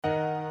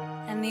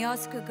And the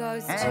Oscar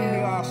goes to... And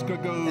the Oscar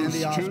goes to...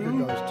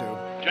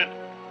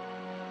 Gentlemen,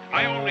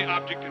 my only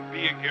object in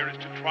being here is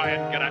to try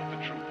and get at the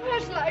truth. Where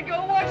shall I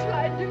go? What shall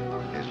I do?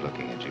 He's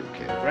looking at you,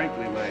 kid.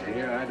 Frankly, my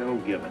dear, I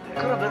don't give a damn.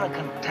 Could have been a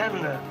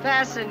contender.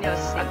 Fasten your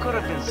seat. I could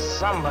have been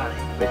somebody.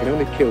 They can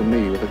only kill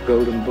me with a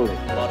golden bullet.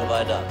 What have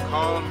I done?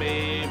 Call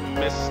me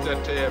Mr.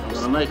 Tibbs. I'm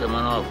gonna make him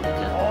an offer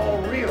again.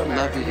 All real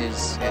love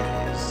is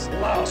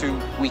too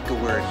weak a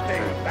word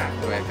for I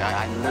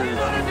love you.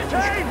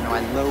 No,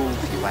 I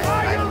loathe you.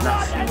 I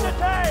love you.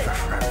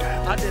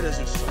 I did as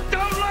instructed.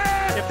 Don't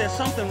laugh! If there's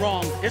something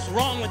wrong, it's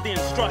wrong with the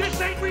instruction.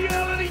 This ain't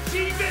reality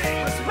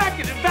TV! Respect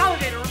it and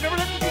validate it. Remember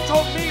that's what you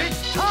told me?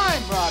 It's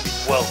time, Robbie.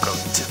 Welcome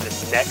to the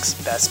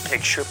Next Best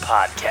Picture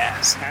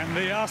podcast. And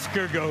the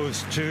Oscar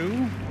goes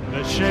to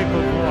The Shape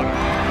of Water.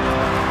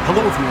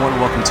 Hello everyone,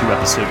 welcome to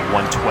episode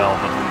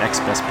 112 of the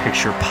Next Best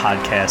Picture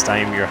podcast. I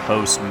am your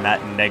host,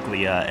 Matt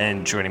Neglia,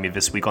 and joining me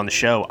this week on the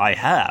show, I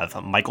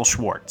have Michael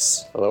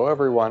Schwartz. Hello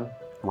everyone.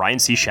 Ryan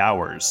C.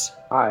 Showers.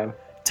 Hi.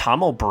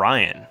 Tom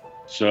O'Brien.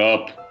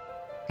 Sup?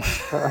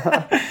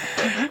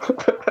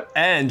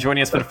 And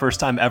joining us for the first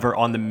time ever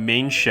on the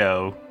main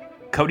show,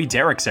 Cody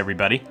Derricks,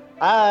 everybody.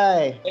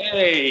 Hi.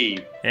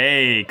 Hey.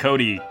 Hey,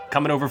 Cody,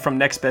 coming over from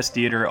Next Best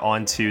Theater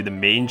onto the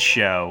main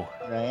show.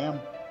 Here I am.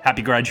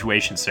 Happy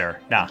graduation, sir.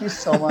 Thank you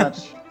so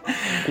much.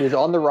 He's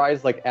on the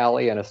rise like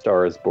Allie and A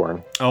Star Is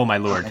Born. Oh, my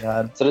lord. Oh my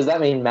God. So does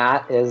that mean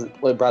Matt is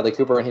with Bradley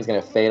Cooper and he's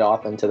going to fade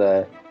off into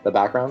the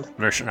background?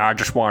 Listen, I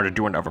just wanted to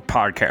do another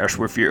podcast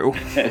with you.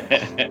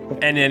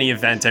 In any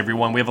event,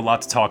 everyone, we have a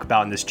lot to talk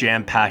about in this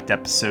jam-packed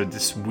episode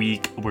this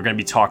week. We're going to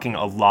be talking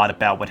a lot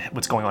about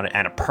what's going on at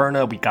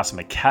Annapurna. We got some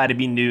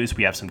Academy news.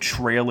 We have some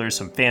trailers,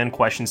 some fan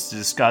questions to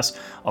discuss.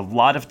 A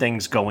lot of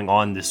things going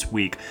on this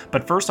week.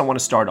 But first, I want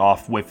to start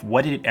off with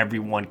what did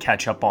everyone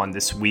catch up on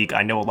this week?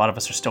 I know a lot of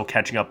us are still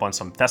catching up on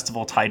some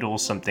festival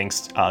titles, some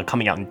things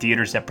coming out in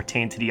theaters that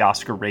pertain to the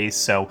Oscar race.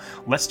 So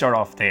let's start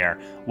off there.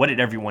 What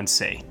did everyone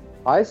see?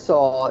 I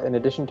saw, in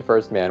addition to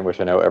First Man,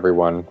 which I know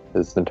everyone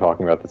has been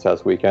talking about this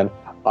past weekend,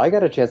 I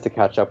got a chance to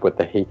catch up with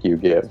The Hate U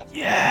Give.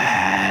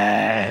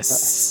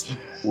 Yes!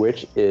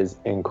 Which is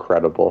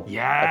incredible.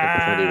 Yes! I think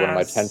it's going to be one of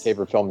my 10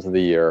 favorite films of the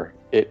year.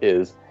 It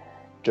is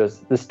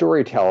just, the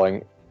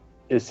storytelling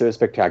is so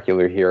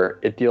spectacular here.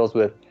 It deals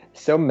with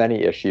so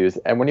many issues,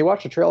 and when you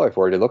watch the trailer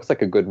for it, it looks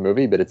like a good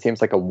movie, but it seems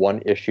like a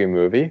one-issue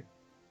movie,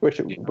 which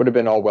would have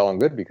been all well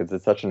and good because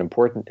it's such an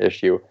important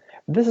issue.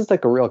 This is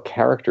like a real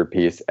character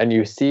piece, and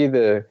you see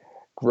the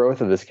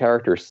growth of this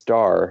character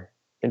Star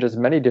in just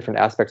many different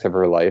aspects of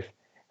her life,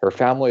 her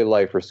family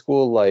life, her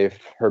school life,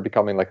 her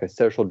becoming like a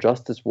social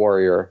justice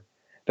warrior.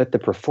 But the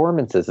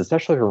performances,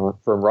 especially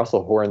from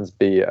Russell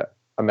Hornsby,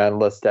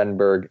 Amanda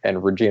Stenberg,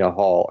 and Regina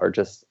Hall, are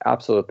just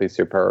absolutely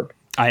superb.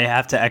 I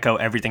have to echo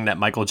everything that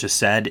Michael just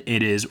said.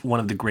 It is one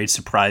of the great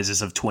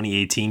surprises of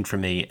 2018 for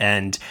me,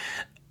 and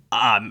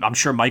I'm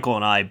sure Michael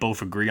and I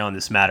both agree on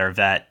this matter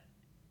that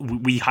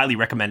we highly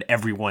recommend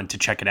everyone to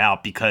check it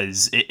out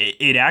because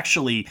it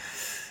actually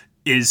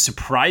is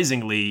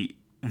surprisingly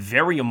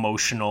very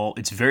emotional.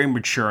 It's very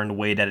mature in the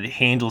way that it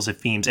handles the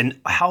themes and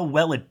how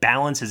well it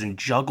balances and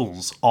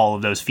juggles all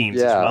of those themes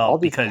as well. All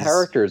these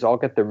characters all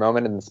get their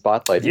moment in the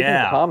spotlight.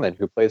 Yeah. Even Common,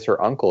 who plays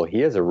her uncle, he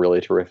has a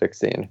really terrific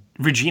scene.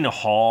 Regina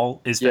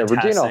Hall is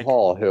fantastic. Regina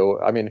Hall, who,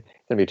 I mean, it's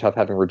going to be tough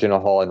having Regina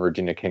Hall and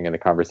Regina King in a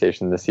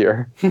conversation this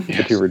year, yes.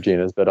 The two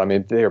Reginas, but I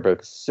mean, they are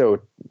both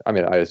so, I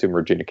mean, I assume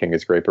Regina King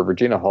is great, but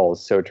Regina Hall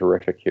is so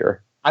terrific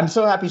here. I'm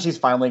so happy she's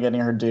finally getting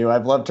her due.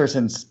 I've loved her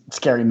since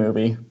Scary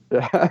Movie.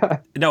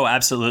 No,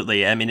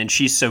 absolutely. I mean, and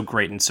she's so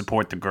great in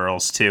Support the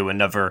Girls, too.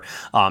 Another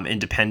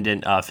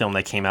independent film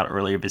that came out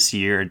earlier this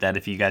year that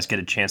if you guys get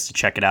a chance to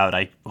check it out,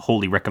 I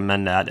wholly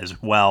recommend that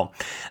as well.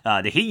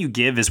 The Hate U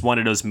Give is one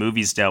of those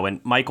movies, though. And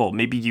Michael,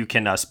 maybe you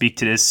can speak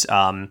to this.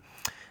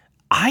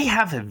 I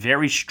have a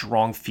very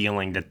strong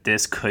feeling that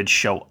this could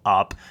show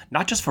up,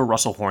 not just for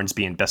Russell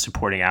Hornsby in Best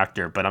Supporting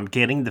Actor, but I'm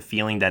getting the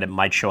feeling that it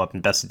might show up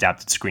in Best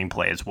Adapted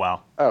Screenplay as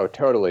well. Oh,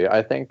 totally.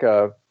 I think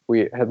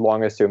we had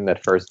long assumed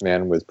that First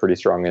Man was pretty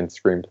strong in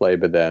screenplay,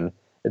 but then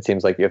it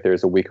seems like if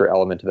there's a weaker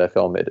element to that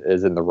film, it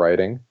is in the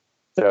writing.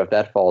 So if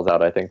that falls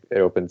out, I think it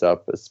opens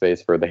up a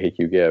space for The Hate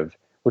U Give,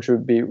 which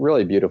would be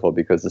really beautiful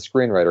because the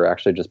screenwriter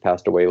actually just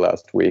passed away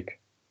last week.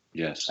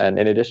 Yes. And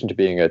in addition to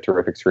being a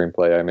terrific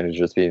screenplay, I mean, it'd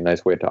just be a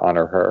nice way to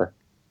honor her.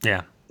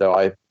 Yeah. So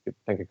I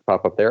think it could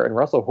pop up there. And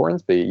Russell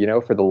Hornsby, you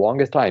know, for the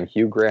longest time,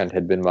 Hugh Grant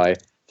had been my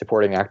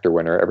supporting actor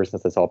winner ever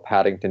since I saw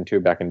Paddington 2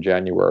 back in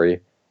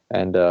January.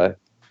 And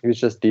he was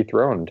just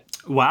dethroned.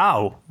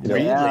 Wow.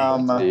 Really?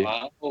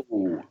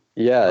 Wow.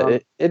 Yeah,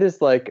 it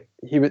is like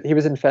he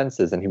was in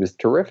Fences and he was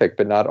terrific,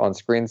 but not on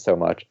screen so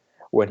much.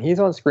 When he's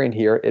on screen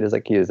here, it is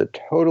like he is a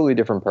totally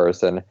different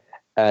person.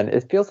 And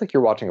it feels like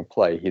you're watching a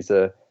play. He's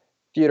a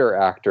theater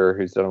actor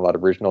who's done a lot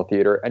of regional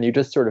theater, and you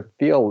just sort of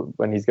feel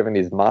when he's giving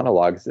these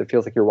monologues, it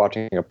feels like you're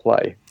watching a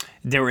play.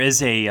 There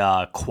is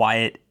a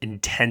quiet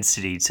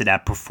intensity to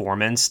that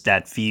performance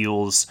that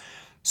feels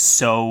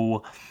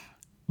so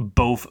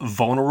both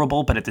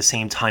vulnerable, but at the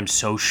same time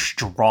so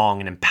strong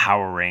and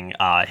empowering.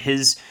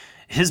 His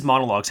his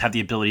monologues have the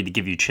ability to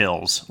give you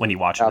chills when you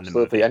watch them in the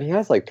movie. Absolutely, and he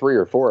has like 3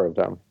 or 4 of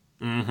them.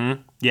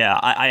 Mm-hmm. Yeah,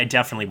 I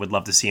definitely would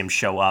love to see him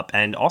show up.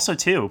 And also,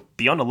 too,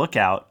 be on the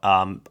lookout.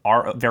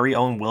 Our very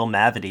own Will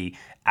Mavity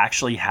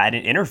actually had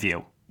an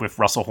interview with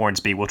Russell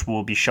Hornsby, which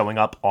will be showing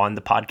up on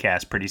the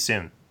podcast pretty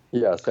soon.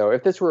 Yeah, so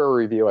if this were a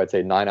review, I'd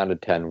say 9 out of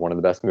 10, one of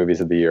the best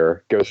movies of the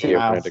year. Go see it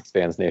when it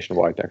expands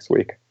nationwide next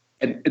week.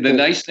 And the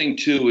nice thing,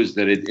 too, is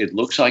that it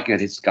looks like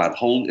it's got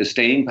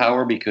staying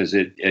power because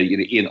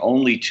in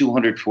only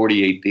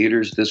 248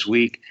 theaters this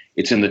week,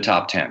 it's in the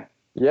top 10.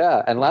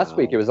 Yeah, and last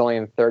week it was only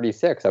in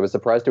 36. I was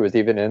surprised it was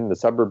even in the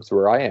suburbs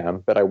where I am,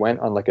 but I went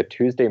on like a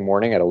Tuesday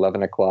morning at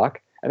 11 o'clock,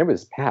 and it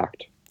was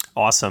packed.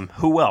 Awesome.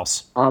 Who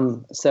else?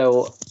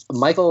 So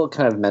Michael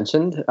kind of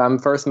mentioned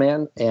First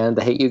Man and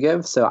The Hate U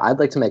Give, so I'd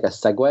like to make a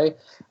segue.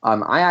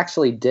 I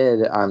actually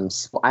did,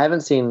 I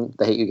haven't seen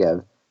The Hate U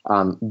Give,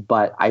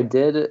 but I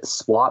did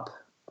swap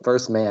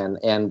First Man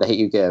and The Hate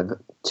U Give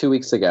 2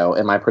 weeks ago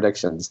in my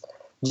predictions,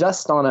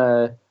 just on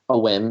a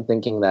whim,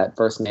 thinking that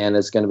First Man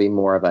is going to be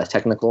more of a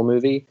technical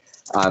movie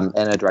and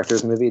a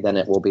director's movie than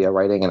it will be a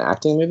writing and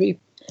acting movie.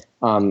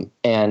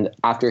 And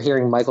after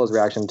hearing Michael's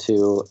reaction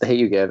to The Hate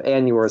U Give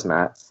and yours,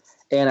 Matt,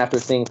 and after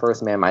seeing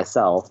First Man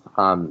myself,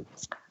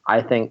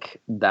 I think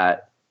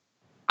that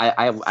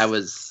I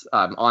was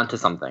onto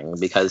something,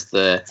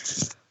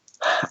 because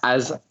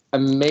as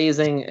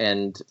amazing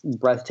and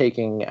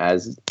breathtaking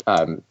as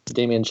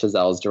Damien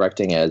Chazelle's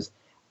directing is,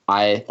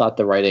 I thought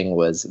the writing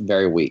was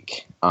very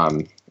weak.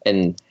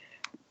 And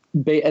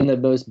the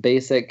most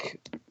basic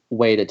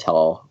way to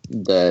tell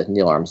the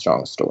Neil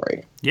Armstrong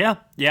story. Yeah,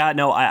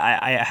 no,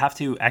 I have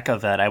to echo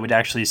that. I would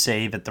actually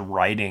say that the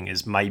writing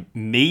is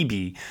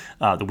maybe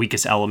the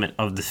weakest element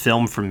of the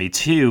film for me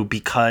too,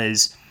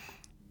 because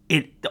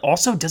it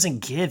also doesn't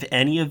give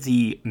any of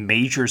the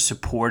major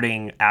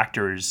supporting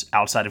actors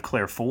outside of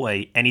Claire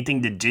Foy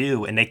anything to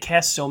do, and they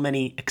cast so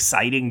many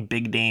exciting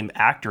big name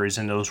actors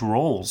in those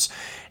roles,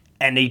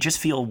 and they just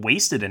feel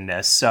wasted in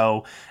this.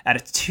 So at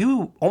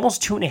a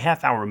almost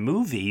 2.5 hour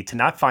movie, to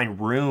not find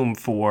room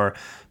for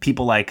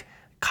people like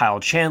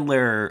Kyle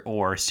Chandler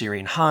or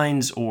Syrian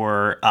Hines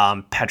or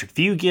Patrick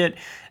Fugit.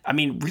 I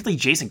mean, really,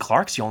 Jason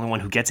Clarke's the only one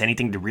who gets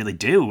anything to really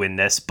do in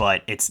this,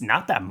 but it's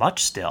not that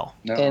much still.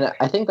 No. And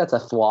I think that's a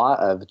flaw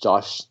of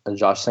Josh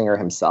Singer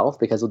himself,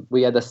 because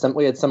we had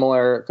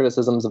similar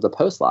criticisms of The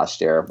Post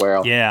last year, where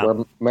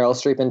Meryl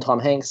Streep and Tom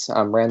Hanks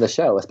ran the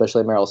show,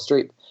 especially Meryl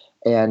Streep,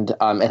 and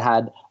it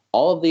had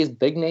all of these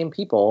big name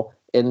people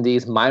in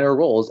these minor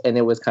roles, and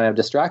it was kind of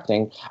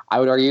distracting. I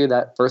would argue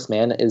that First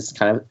Man is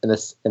kind of in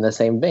the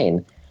same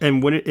vein.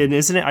 And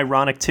isn't it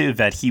ironic too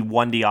that he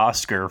won the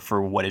Oscar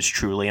for what is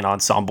truly an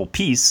ensemble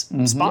piece,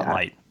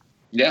 Spotlight?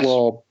 Yeah. Yes.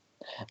 Well,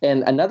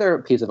 and another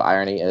piece of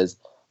irony is,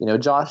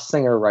 Josh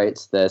Singer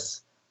writes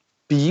this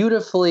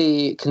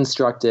beautifully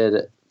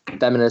constructed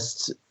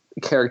feminist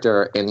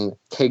character in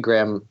Kay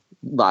Graham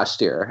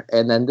last year,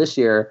 and then this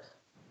year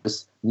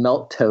was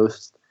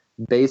milquetoast,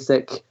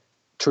 basic,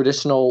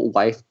 traditional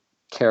wife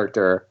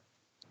character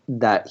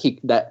that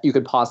you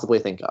could possibly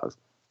think of.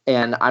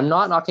 And I'm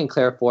not knocking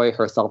Claire Foy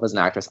herself as an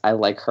actress. I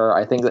like her.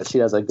 I think that she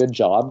does a good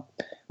job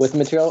with the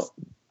material.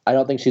 I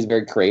don't think she's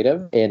very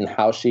creative in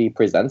how she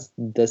presents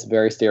this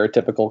very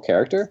stereotypical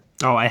character.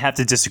 Oh, I have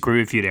to disagree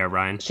with you there,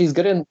 Ryan. She's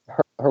good in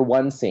her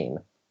one scene,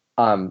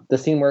 the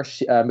scene where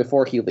she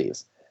before he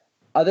leaves.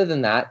 Other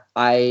than that,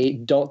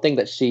 I don't think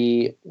that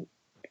she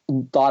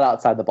thought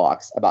outside the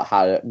box about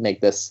how to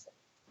make this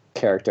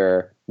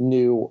character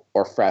new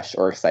or fresh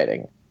or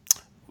exciting.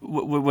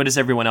 What does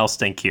everyone else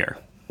think here?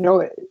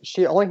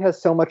 She only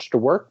has so much to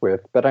work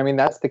with, but I mean,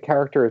 that's the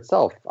character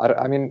itself.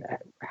 I mean,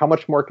 how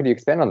much more could you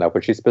expand on that?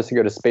 Was she supposed to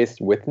go to space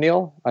with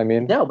Neil? I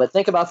mean, no, but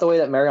think about the way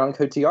that Marion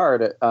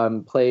Cotillard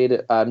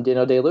played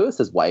Daniel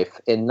Day-Lewis's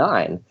wife in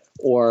 9,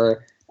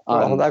 or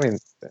well, I mean,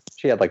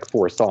 she had like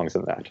 4 songs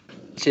in that.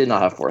 She did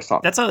not have 4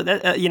 songs. That's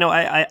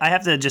I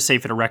have to just say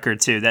for the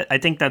record too that I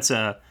think that's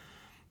a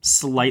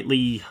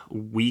slightly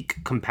weak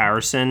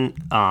comparison.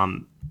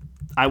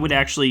 I would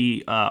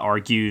actually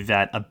argue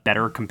that a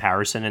better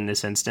comparison in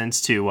this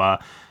instance to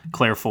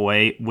Claire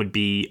Foy would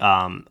be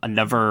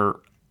another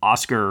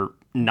Oscar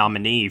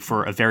nominee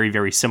for a very,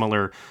 very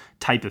similar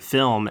type of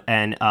film,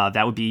 and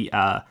that would be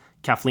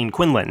Kathleen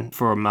Quinlan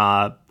from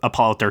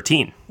Apollo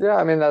 13. Yeah,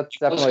 I mean, that's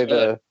definitely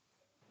the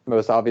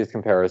most obvious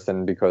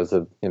comparison because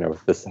of,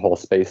 this whole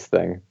space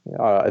thing.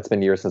 It's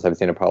been years since I've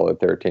seen Apollo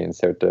 13,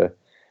 so to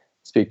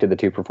speak to the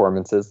 2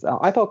 performances,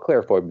 I thought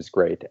Claire Foy was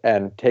great,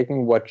 and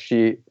taking what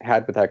she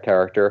had with that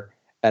character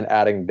and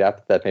adding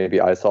depth that maybe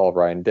I saw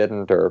Ryan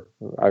didn't, or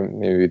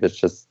maybe that's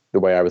just the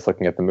way I was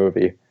looking at the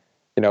movie.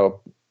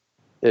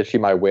 Is she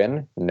might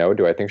win? No.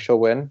 Do I think she'll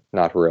win?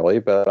 Not really,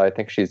 but I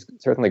think she's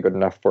certainly good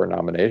enough for a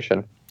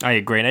nomination. I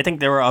agree, and I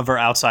think there are other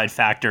outside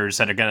factors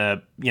that are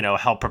going to,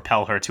 help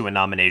propel her to a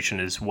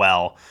nomination as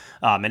well,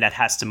 and that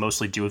has to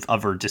mostly do with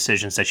other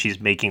decisions that she's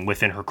making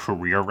within her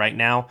career right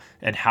now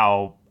and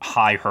how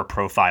high her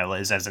profile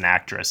is as an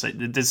actress.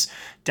 This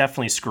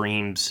definitely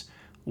screams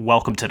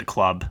welcome to the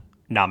club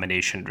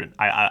nomination,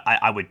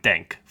 I would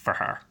think, for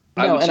her.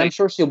 No, and I'm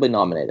sure she'll be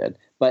nominated.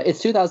 But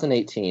it's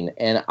 2018,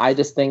 and I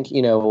just think,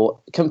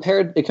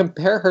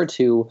 compare her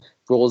to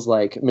roles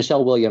like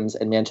Michelle Williams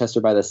in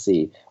Manchester by the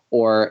Sea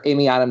or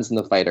Amy Adams in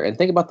The Fighter, and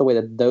think about the way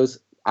that those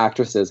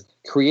actresses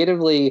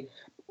creatively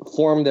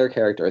form their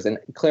characters. And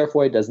Claire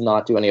Foy does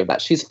not do any of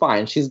that. She's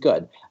fine. She's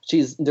good.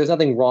 There's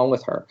nothing wrong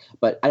with her.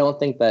 But I don't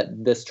think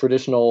that this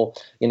traditional,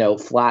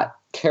 flat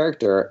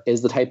character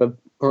is the type of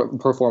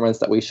performance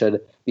that we should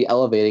be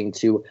elevating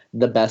to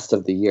the best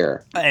of the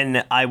year.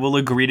 And I will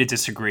agree to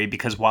disagree,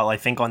 because while I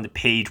think on the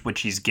page what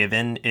she's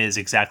given is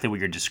exactly what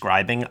you're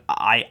describing,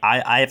 I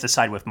have to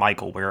side with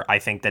Michael, where I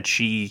think that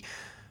she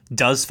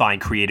does find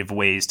creative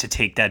ways to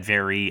take that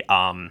very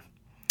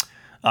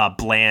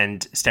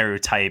bland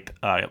stereotype,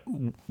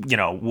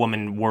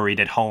 woman worried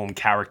at home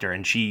character,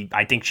 and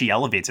I think she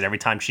elevates it every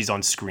time she's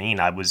on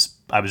screen. I was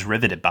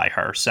riveted by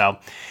her. So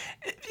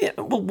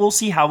we'll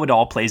see how it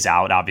all plays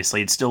out.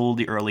 Obviously, it's still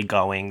the early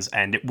goings,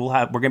 and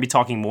we're going to be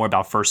talking more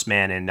about First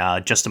Man in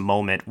just a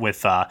moment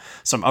with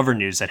some other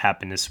news that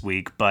happened this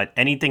week. But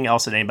anything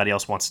else that anybody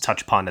else wants to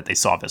touch upon that they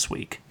saw this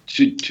week?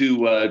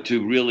 To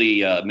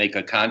really make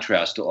a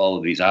contrast to all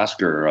of these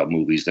Oscar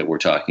movies that we're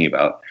talking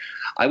about,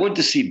 I went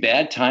to see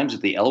Bad Times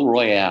at the El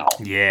Royale.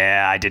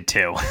 Yeah, I did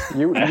too.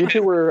 You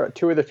two were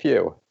two of the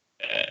few.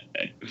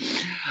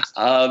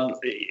 Well,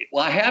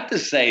 I have to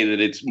say that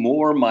it's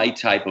more my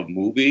type of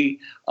movie.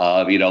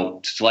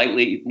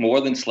 Slightly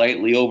more than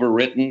slightly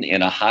overwritten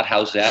in a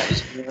hothouse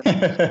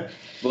atmosphere.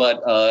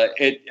 But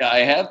I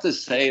have to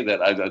say that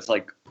it's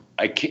like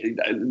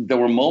there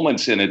were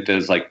moments in it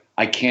that's like,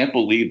 I can't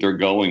believe they're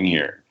going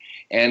here,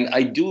 and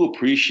I do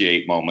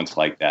appreciate moments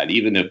like that,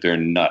 even if they're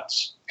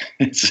nuts.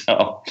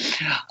 So,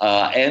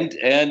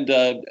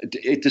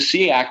 to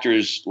see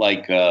actors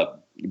like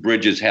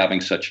Bridges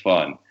having such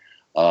fun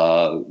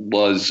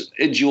was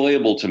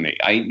enjoyable to me.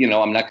 I'm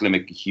not going to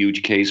make a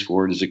huge case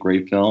for it as a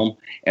great film,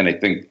 and I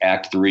think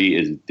Act 3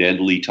 is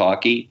deadly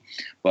talky,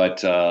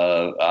 but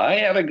I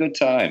had a good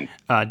time.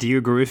 Do you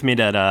agree with me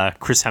that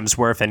Chris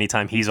Hemsworth,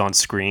 anytime he's on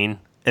screen,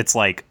 it's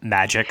like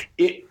magic?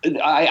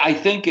 I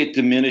think it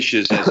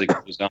diminishes as it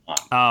goes on.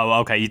 Oh,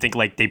 okay. You think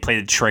like they play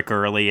the trick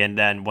early, and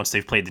then once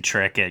they've played the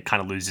trick, it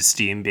kind of loses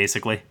steam,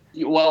 basically?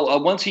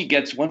 Well, once he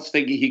gets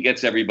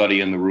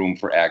everybody in the room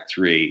for Act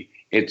 3,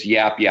 it's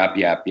yap, yap,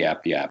 yap,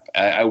 yap, yap.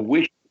 I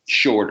wish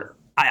shorter.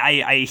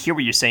 I hear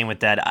what you're saying with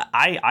that.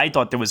 I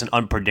thought there was an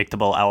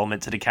unpredictable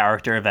element to the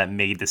character that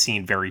made the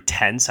scene very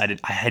tense. I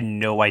had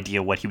no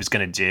idea what he was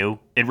going to do.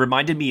 It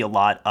reminded me a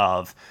lot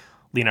of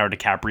Leonardo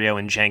DiCaprio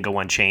in Django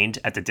Unchained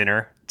at the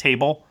dinner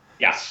table.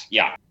 Yes,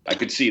 yeah, I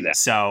could see that.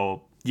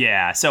 So,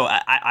 yeah,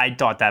 I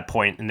thought that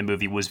point in the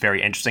movie was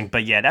very interesting.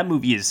 But yeah, that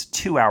movie is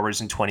 2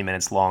 hours and 20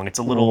 minutes long. It's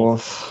a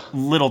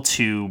little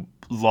too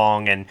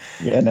long, and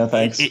yeah, no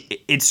thanks.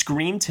 It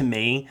screamed to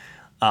me,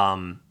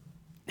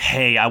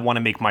 hey, I want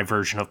to make my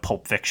version of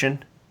Pulp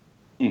Fiction.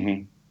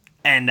 Mm-hmm.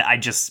 And I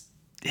just,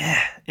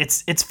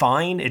 it's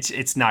fine.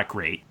 It's not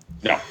great.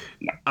 No.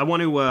 I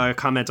want to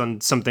comment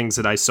on some things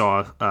that I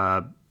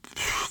saw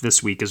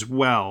this week as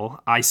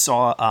well. I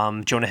saw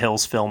Jonah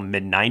Hill's film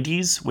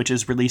Mid-90s, which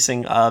is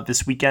releasing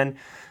this weekend.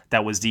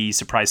 That was the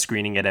surprise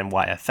screening at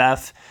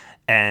NYFF.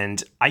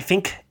 And I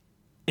think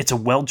it's a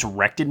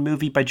well-directed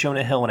movie by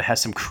Jonah Hill, and it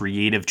has some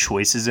creative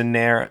choices in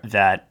there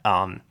that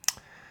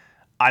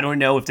I don't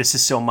know if this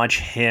is so much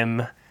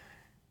him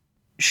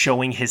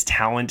showing his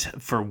talent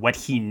for what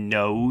he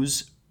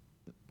knows.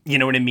 You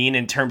know what I mean?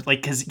 In terms,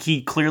 like, because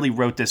he clearly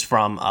wrote this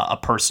from a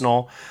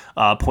personal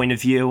point of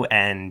view,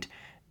 and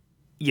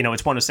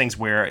it's one of those things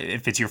where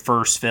if it's your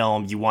first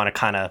film, you want to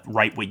kind of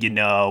write what you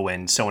know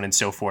and so on and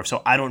so forth.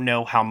 So I don't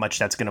know how much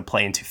that's going to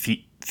play into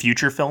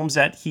future films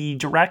that he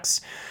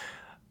directs.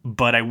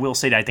 But I will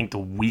say that I think the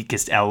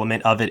weakest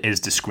element of it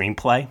is the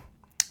screenplay.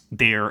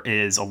 There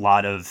is a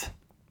lot of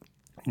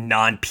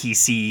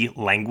non-PC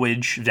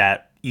language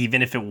that,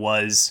 even if it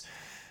was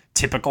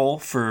typical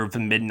for the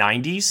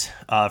mid-90s,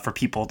 for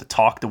people to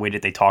talk the way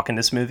that they talk in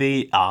this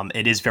movie,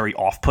 it is very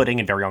off-putting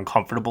and very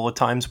uncomfortable at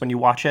times when you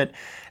watch it.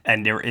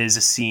 And there is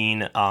a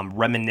scene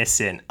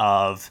reminiscent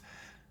of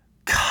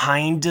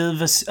kind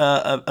of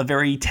a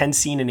very tense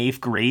scene in 8th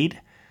grade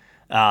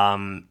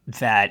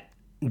that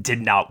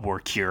did not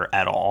work here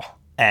at all.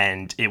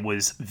 And it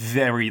was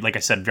very, like I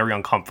said, very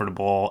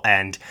uncomfortable.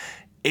 And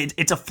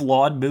it's a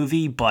flawed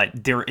movie,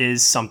 but there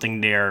is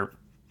something there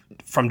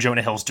from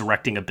Jonah Hill's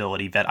directing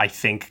ability that I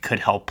think could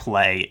help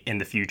play in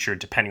the future,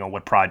 depending on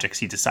what projects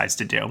he decides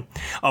to do.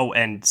 Oh,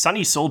 and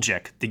Sonny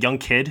Suljic, the young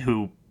kid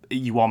who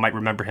you all might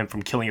remember him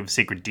from Killing of a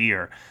Sacred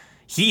Deer,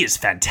 he is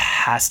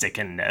fantastic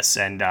in this,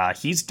 and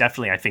he's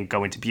definitely, I think,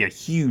 going to be a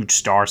huge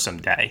star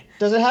someday.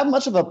 Does it have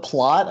much of a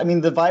plot? I mean,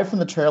 the vibe from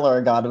the trailer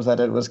I got was that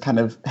it was kind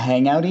of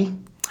hangouty.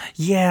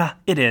 Yeah,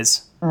 it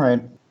is. All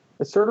right.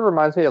 It sort of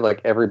reminds me of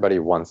like Everybody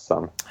Wants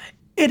Some.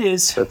 It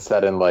is. It's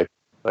set in like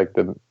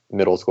the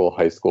middle school,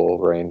 high school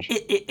range.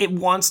 It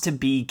wants to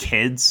be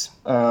kids.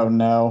 Oh,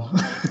 no.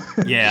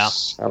 Yeah.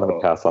 I'm going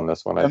to pass on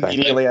this one, I think.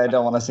 Immediately, I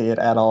don't want to see it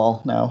at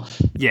all, no.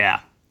 Yeah.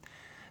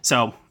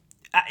 So,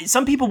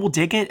 Some people will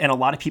dig it, and a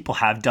lot of people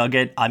have dug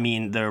it. I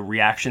mean, the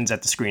reactions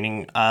at the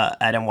screening at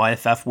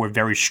NYFF were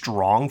very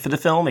strong for the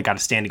film. It got a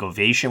standing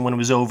ovation when it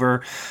was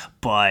over,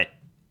 but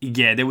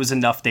yeah, there was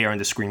enough there in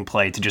the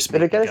screenplay to just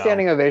make Did it get me a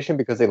standing ovation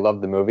because they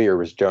loved the movie, or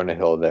was Jonah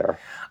Hill there?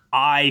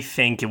 I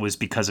think it was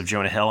because of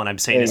Jonah Hill, and I'm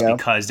saying this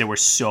because there were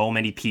so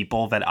many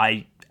people that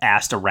I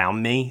asked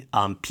around me,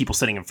 people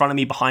sitting in front of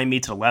me, behind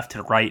me, to the left, to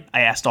the right.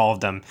 I asked all of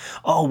them,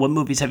 oh, what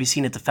movies have you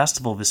seen at the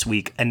festival this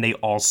week? And they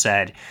all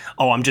said,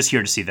 oh, I'm just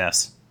here to see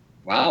this.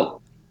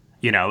 Wow.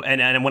 You know,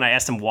 and when I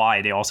asked them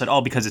why, they all said,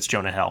 oh, because it's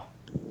Jonah Hill.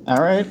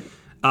 All right.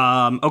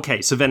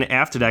 Okay, so then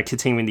after that,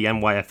 continuing the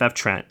NYFF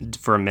trend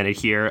for a minute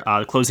here,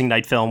 the closing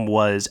night film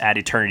was At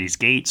Eternity's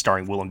Gate,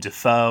 starring Willem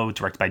Dafoe,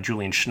 directed by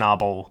Julian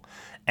Schnabel,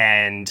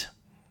 and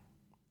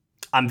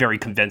I'm very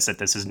convinced that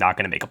this is not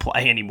going to make a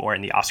play anymore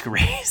in the Oscar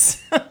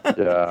race.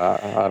 Yeah,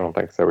 I don't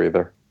think so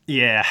either.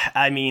 Yeah,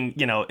 I mean,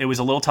 you know, it was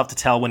a little tough to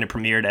tell when it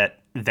premiered at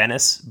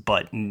Venice,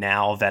 but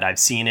now that I've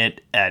seen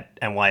it at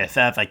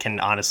NYFF, I can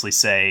honestly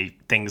say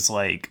things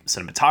like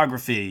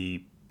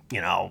cinematography,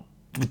 you know,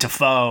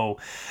 Dafoe,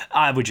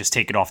 I would just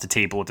take it off the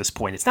table at this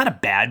point. It's not a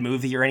bad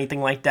movie or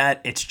anything like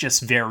that. It's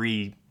just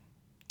very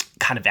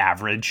kind of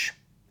average,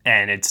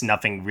 and it's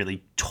nothing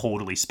really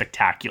totally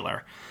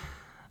spectacular.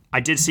 I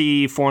did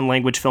see foreign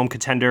language film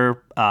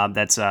contender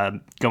that's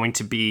going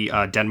to be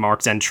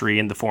Denmark's entry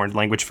in the foreign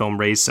language film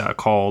race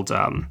called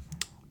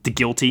The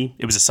Guilty.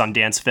 It was a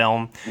Sundance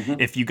film. Mm-hmm.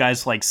 If you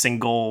guys like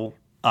single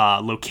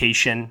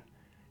location,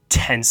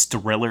 tense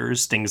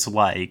thrillers, things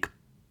like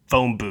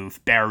Phone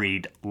Booth,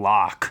 Buried,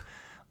 Lock,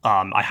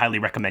 I highly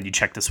recommend you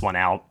check this one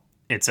out.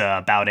 It's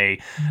about a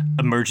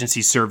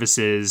emergency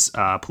services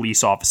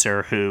police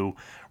officer who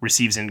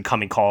receives an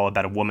incoming call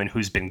about a woman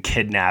who's been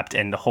kidnapped,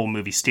 and the whole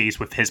movie stays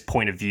with his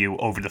point of view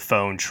over the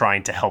phone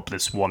trying to help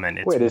this woman.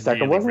 It's Wait a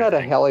second, really wasn't that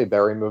a Halle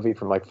Berry movie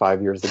from like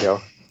 5 years ago?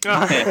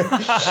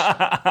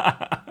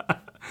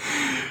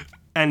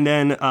 And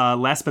then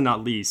last but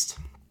not least,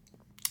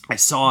 I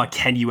saw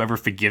Can You Ever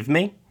Forgive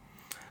Me?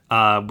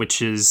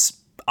 Which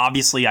is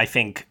obviously, I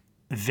think,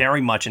 very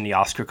much in the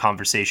Oscar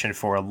conversation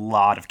for a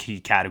lot of key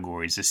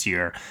categories this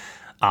year.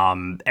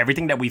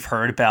 Everything that we've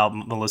heard about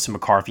Melissa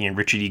McCarthy and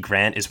Richard E.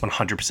 Grant is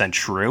 100%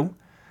 true.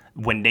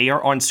 When they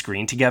are on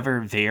screen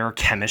together, their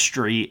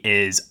chemistry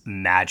is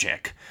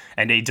magic.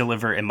 And they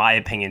deliver, in my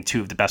opinion, two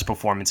of the best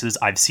performances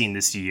I've seen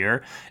this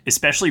year,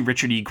 especially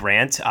Richard E.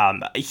 Grant.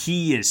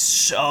 He is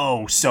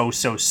so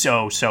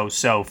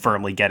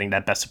firmly getting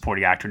that Best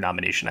Supporting Actor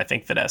nomination, I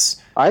think, for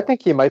this. I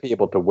think he might be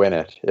able to win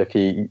it if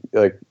he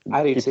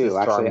I do too,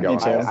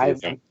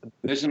 actually.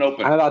 There's an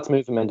open. I'm about to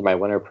move him into my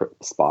winner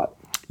spot.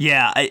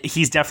 Yeah,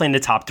 he's definitely in the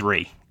top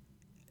three,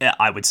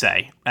 I would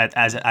say,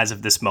 as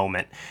of this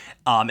moment.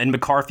 And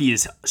McCarthy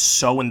is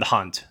so in the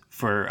hunt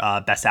for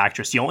Best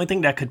Actress. The only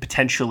thing that could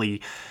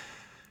potentially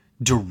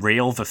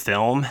derail the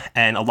film,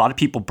 and a lot of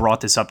people brought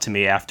this up to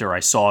me after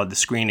I saw the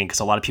screening, because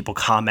a lot of people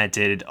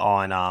commented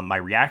on my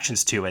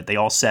reactions to it. They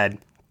all said,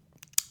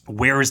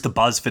 where is the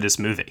buzz for this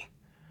movie?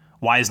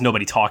 Why is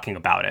nobody talking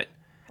about it?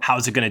 How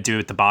is it going to do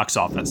at the box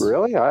office?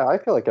 Really? I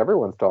feel like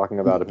everyone's talking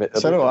about it.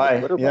 So do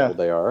I. Yeah.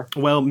 They are.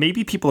 Well,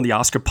 maybe people in the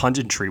Oscar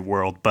punditry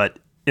world, but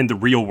in the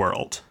real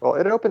world. Well,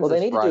 it opens they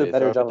need to do a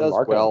better job of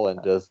marketing.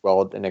 Does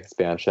well in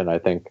expansion, I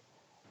think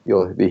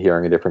you'll be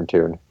hearing a different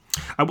tune.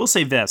 I will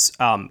say this.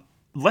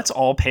 Let's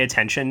all pay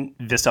attention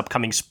this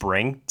upcoming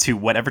spring to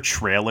whatever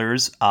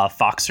trailers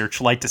Fox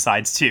Searchlight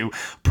decides to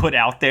put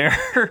out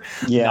there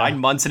 9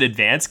 months in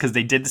advance, because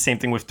they did the same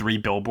thing with 3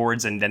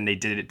 Billboards, and then they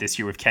did it this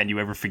year with Can You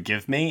Ever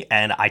Forgive Me?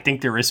 And I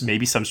think there is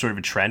maybe some sort of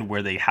a trend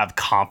where they have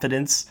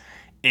confidence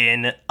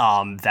in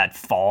that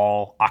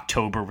fall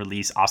October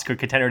release Oscar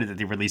contender, that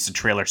they released a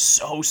trailer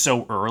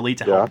so early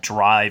to help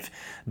drive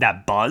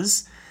that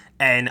buzz.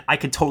 And I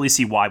could totally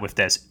see why with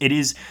this. It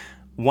is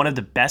one of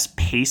the best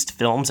paced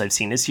films I've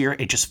seen this year.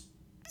 It just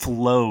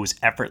flows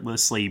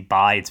effortlessly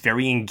by. It's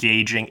very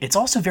engaging. It's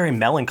also very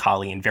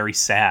melancholy and very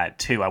sad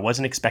too. I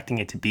wasn't expecting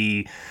it to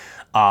be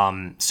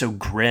so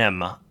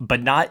grim,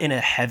 but not in a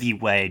heavy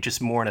way,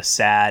 just more in a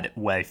sad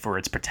way for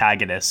its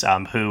protagonist,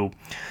 who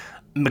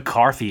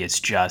McCarthy is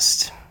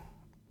just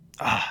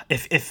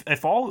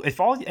if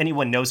all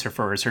anyone knows her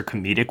for is her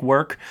comedic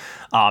work,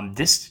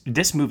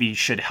 this movie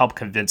should help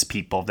convince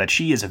people that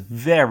she is a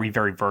very,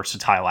 very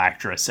versatile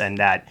actress, and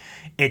that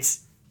it's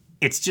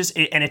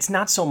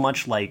not so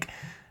much like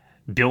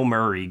Bill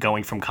Murray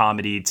going from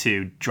comedy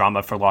to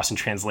drama for Lost in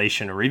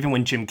Translation, or even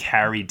when Jim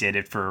Carrey did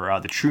it for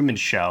The Truman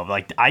Show.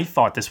 Like, I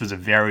thought this was a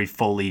very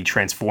fully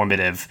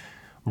transformative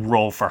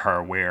role for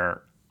her,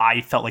 where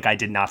I felt like I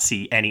did not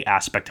see any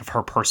aspect of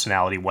her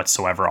personality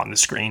whatsoever on the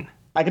screen.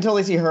 I can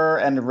totally see her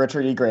and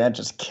Richard E. Grant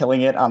just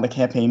killing it on the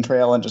campaign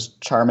trail and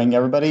just charming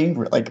everybody,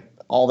 like,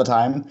 all the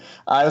time.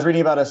 I was reading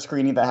about a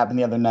screening that happened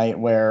the other night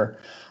where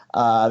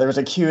there was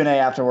a Q&A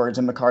afterwards,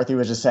 and McCarthy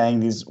was just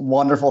saying these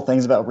wonderful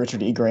things about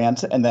Richard E.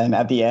 Grant, and then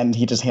at the end,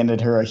 he just handed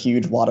her a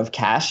huge wad of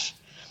cash.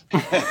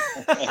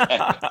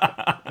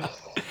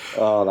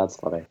 Oh, that's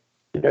funny.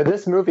 You know,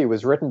 this movie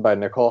was written by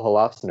Nicole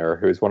Holofcener,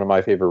 who's one of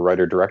my favorite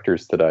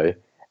writer-directors today,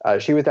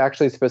 She was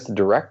actually supposed to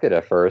direct it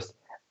at first,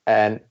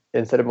 and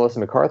instead of Melissa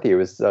McCarthy, it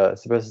was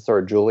supposed to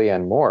star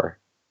Julianne Moore.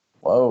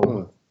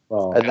 Whoa.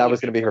 Well, and that was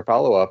going to be her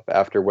follow-up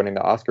after winning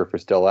the Oscar for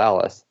Still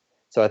Alice.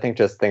 So I think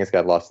just things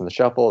got lost in the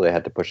shuffle. They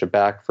had to push it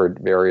back for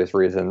various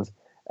reasons.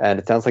 And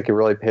it sounds like it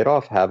really paid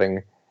off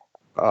having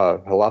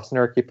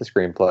Holofcener keep the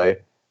screenplay,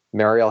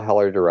 Marielle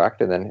Heller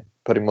direct, and then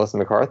putting Melissa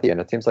McCarthy in.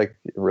 It seems like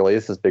it really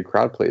is this big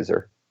crowd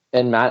pleaser.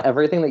 And Matt,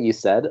 everything that you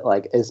said,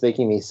 like, is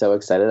making me so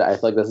excited. I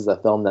feel like this is a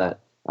film that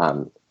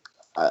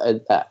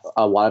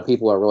a lot of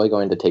people are really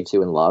going to take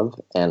to and love,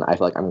 and I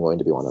feel like I'm going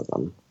to be one of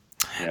them.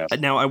 Yeah.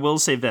 Now, I will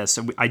say this.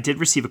 I did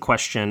receive a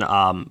question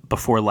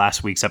before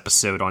last week's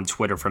episode on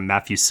Twitter from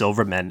Matthew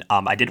Silverman.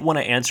 I didn't want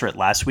to answer it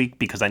last week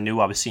because I knew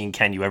I was seeing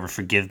Can You Ever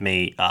Forgive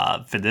Me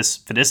for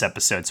this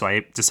episode, so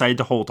I decided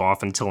to hold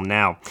off until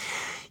now.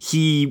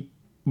 He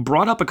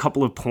brought up a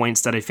couple of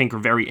points that I think are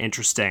very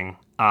interesting.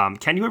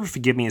 Can You Ever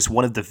Forgive Me is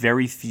one of the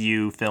very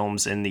few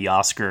films in the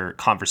Oscar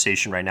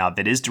conversation right now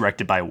that is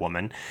directed by a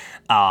woman.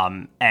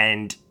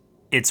 And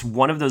it's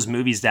one of those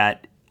movies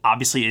that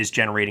obviously is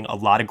generating a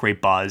lot of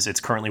great buzz. It's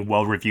currently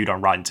well reviewed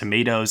on Rotten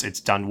Tomatoes. It's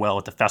done well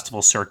at the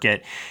festival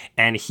circuit.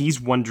 And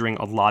he's wondering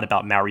a lot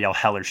about Marielle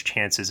Heller's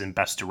chances in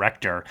Best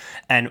Director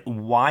and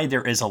why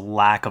there is a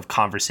lack of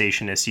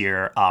conversation this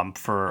year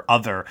for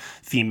other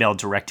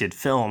female-directed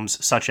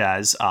films, such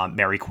as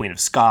Mary Queen of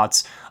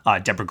Scots,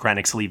 Deborah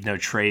Grenick's Leave No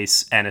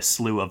Trace, and a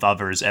slew of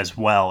others as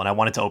well. And I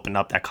wanted to open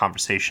up that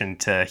conversation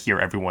to hear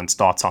everyone's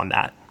thoughts on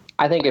that.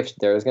 I think if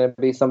there's going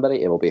to be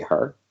somebody, it will be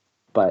her.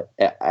 But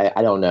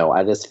I don't know.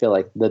 I just feel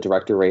like the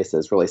director race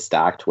is really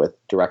stacked with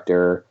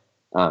director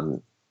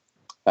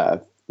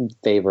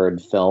favored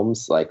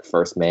films like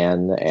First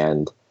Man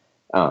and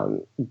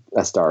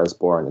A Star Is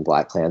Born and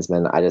Black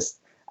Klansman.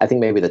 I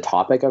think maybe the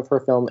topic of her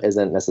film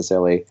isn't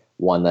necessarily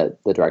one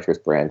that the director's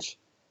branch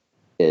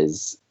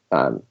is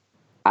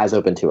as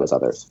open to as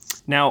others.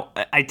 Now,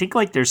 I think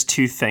like there's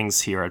two things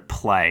here at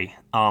play.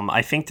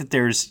 I think that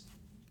there's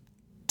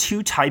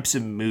two types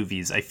of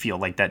movies I feel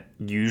like that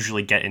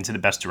usually get into the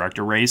Best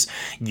Director race.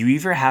 You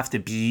either have to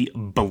be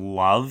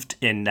beloved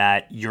in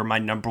that you're my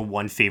number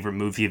one favorite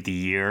movie of the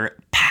year,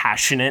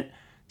 passionate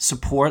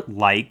support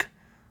like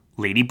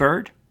Lady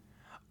Bird,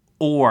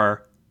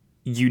 or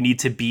you need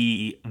to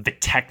be the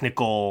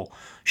technical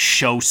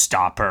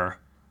showstopper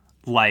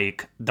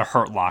like The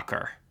Hurt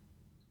Locker.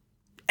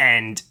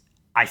 And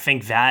I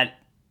think that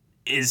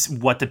is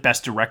what the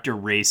Best Director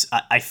race,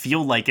 I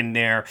feel like in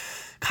their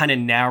kind of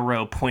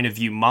narrow point of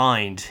view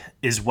mind,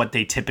 is what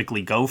they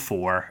typically go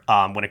for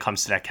when it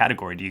comes to that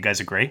category. Do you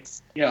guys agree?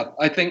 Yeah,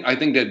 I think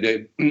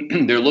that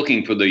they're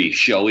looking for the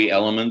showy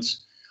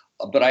elements.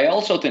 But I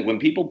also think when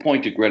people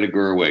point to Greta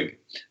Gerwig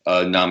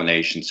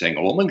nomination saying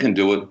a woman can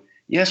do it,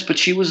 yes, but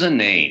she was a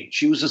name.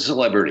 She was a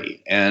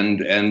celebrity, and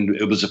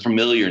it was a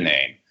familiar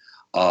name.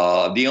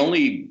 The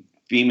only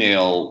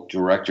female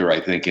director,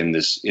 I think, in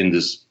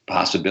this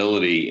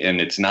possibility,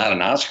 and it's not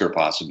an Oscar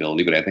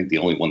possibility, but I think the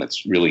only one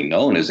that's really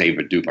known is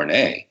Ava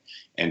DuVernay,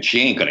 and she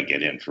ain't going to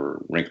get in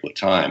for Wrinkle of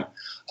Time.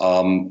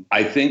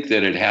 I think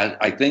that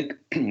I think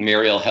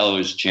Marielle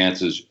Heller's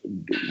chances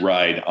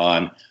ride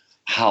on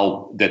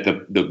how that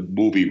the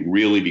movie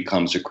really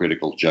becomes a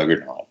critical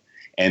juggernaut,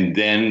 and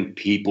then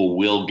people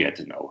will get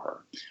to know her,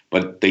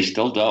 but they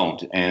still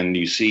don't. And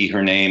you see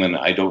her name, and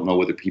I don't know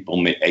whether people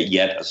may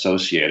yet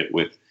associate it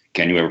with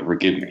Can You Ever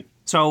Forgive Me?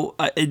 So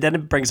then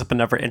it brings up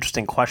another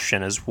interesting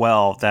question as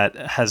well that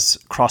has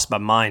crossed my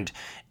mind.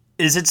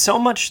 Is it so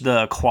much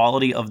the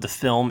quality of the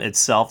film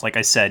itself, like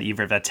I said,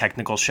 either that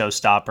technical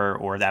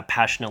showstopper or that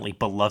passionately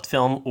beloved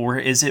film, or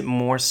is it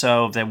more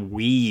so that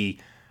we,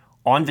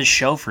 on the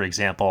show, for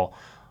example,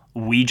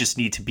 we just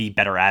need to be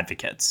better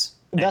advocates?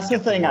 That's the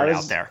thing. I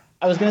was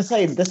going to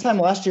say, this time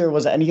last year,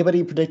 was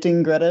anybody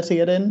predicting Greta to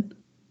get in?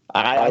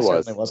 I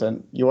certainly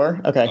wasn't. You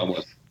were? Okay.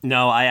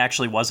 No, I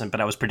actually wasn't,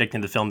 but I was predicting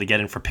the film to get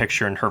in for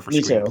picture and her for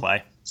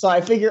screenplay. So I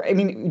figure,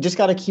 you just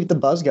got to keep the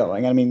buzz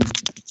going.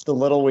 The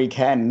little we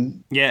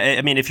can. Yeah,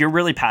 if you're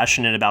really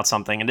passionate about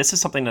something, and this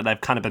is something that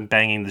I've kind of been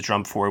banging the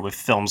drum for with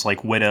films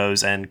like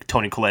Widows and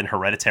Toni Collette and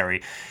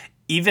Hereditary,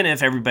 even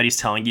if everybody's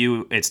telling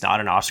you it's not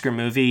an Oscar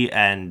movie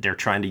and they're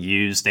trying to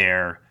use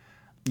their,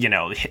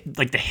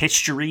 like the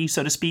history,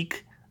 so to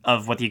speak,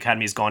 of what the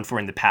Academy has gone for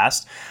in the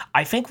past,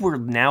 I think we're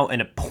now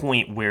in a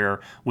point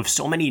where with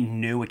so many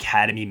new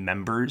Academy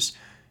members,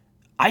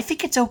 I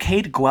think it's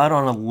okay to go out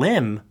on a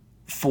limb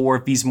for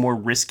these more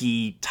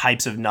risky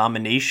types of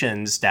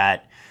nominations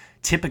that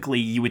typically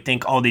you would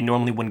think, they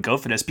normally wouldn't go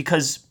for this,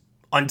 because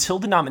until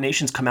the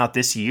nominations come out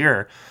this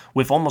year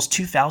with almost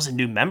 2,000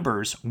 new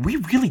members, we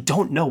really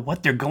don't know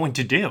what they're going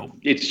to do.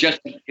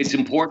 It's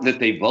important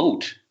that they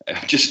vote.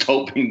 I'm just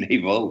hoping they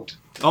vote.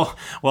 Oh,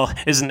 well,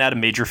 isn't that a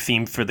major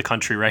theme for the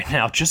country right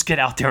now? Just get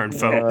out there and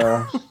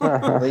vote.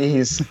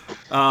 Please.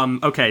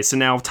 Okay, so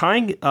now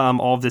tying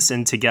all of this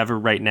in together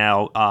right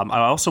now, I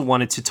also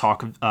wanted to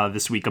talk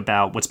this week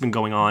about what's been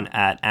going on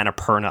at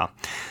Annapurna.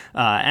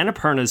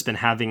 Annapurna has been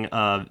having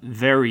a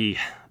very,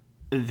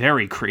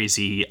 very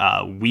crazy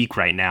week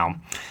right now.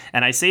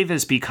 And I say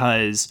this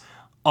because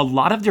a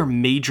lot of their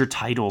major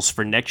titles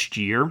for next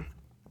year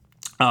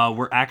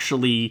were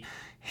actually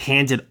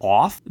handed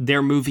off.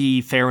 Their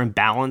movie Fair and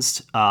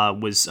Balanced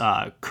was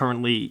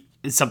currently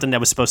something that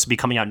was supposed to be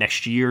coming out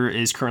next year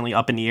is currently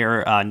up in the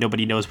air.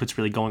 Nobody knows what's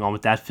really going on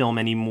with that film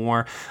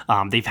anymore.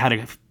 They've had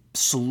a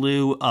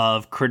slew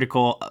of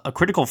critical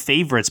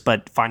favorites,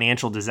 but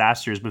financial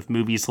disasters with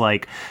movies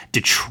like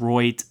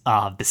Detroit,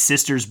 The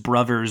Sisters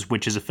Brothers,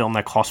 which is a film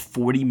that cost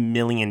 $40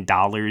 million.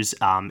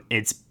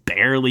 It's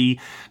barely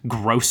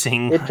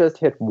grossing. It just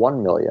hit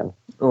 1 million.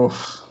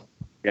 Oof.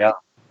 Yeah.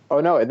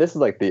 Oh no, this is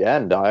like the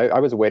end. I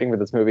was waiting for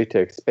this movie to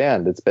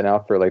expand. It's been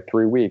out for like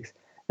 3 weeks.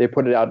 They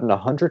put it out in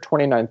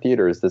 129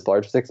 theaters, this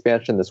largest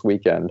expansion this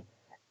weekend,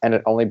 and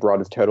it only brought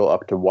its total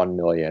up to 1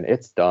 million.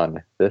 It's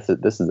done. This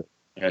is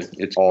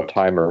it's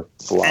all-timer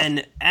flop.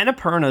 And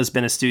Annapurna has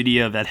been a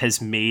studio that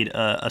has made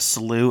a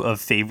slew of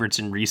favorites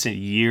in recent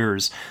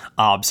years,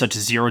 such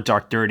as Zero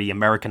Dark Thirty,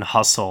 American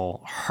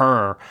Hustle,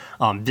 Her.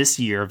 This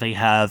year, they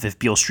have If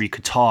Beale Street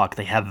Could Talk,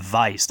 they have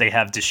Vice, they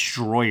have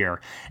Destroyer.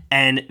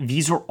 And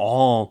these are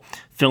all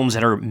films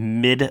that are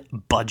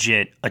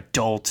mid-budget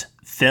adult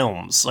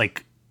films,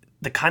 like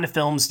the kind of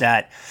films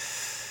that,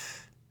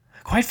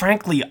 quite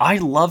frankly, I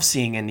love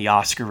seeing in the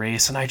Oscar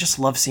race, and I just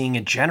love seeing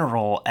in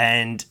general.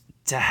 And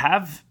to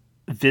have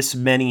this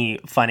many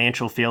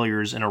financial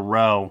failures in a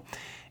row,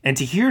 and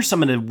to hear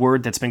some of the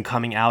word that's been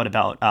coming out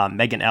about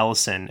Megan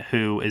Ellison,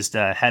 who is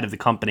the head of the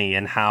company,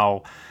 and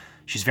how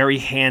she's very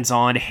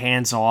hands-on,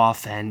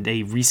 hands-off, and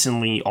they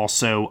recently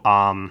also,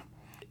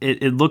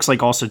 it looks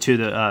like also too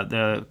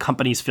the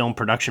company's film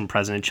production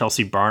president,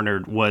 Chelsea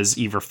Barnard, was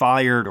either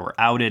fired or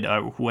outed,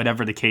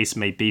 whatever the case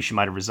may be. She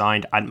might have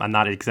resigned. I'm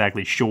not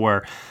exactly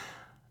sure.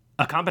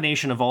 A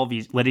combination of all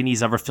these, letting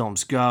these other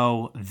films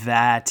go,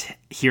 that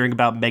hearing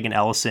about Megan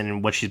Ellison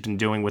and what she's been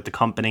doing with the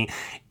company,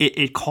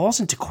 it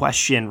calls into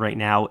question right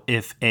now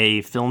if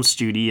a film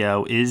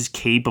studio is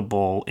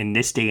capable in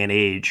this day and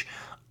age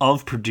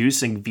of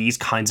producing these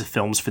kinds of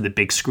films for the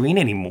big screen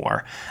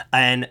anymore.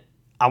 And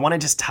I want to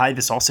just tie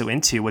this also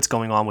into what's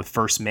going on with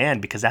First Man,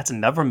 because that's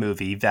another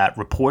movie that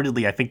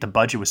reportedly, I think the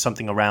budget was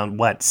something around,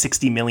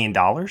 $60 million?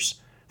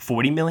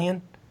 $40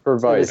 million? For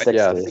Vice,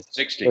 yeah.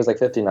 60. It was like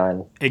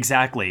 59.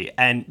 Exactly.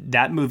 And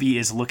that movie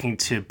is looking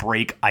to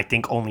break, I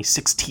think, only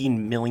 $16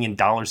 million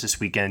this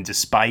weekend,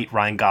 despite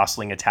Ryan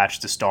Gosling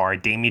attached to star,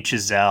 Damien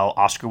Chazelle,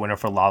 Oscar winner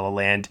for La La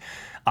Land.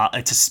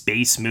 It's a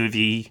space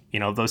movie.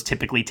 You know, those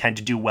typically tend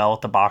to do well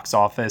at the box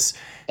office.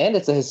 And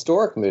it's a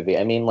historic movie.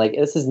 I mean, like,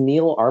 this is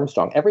Neil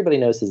Armstrong. Everybody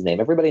knows his name.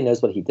 Everybody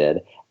knows what he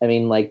did. I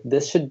mean, like,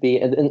 this should be,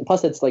 and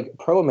plus it's like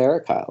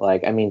pro-America.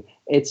 Like, I mean,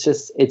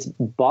 it's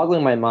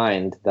boggling my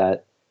mind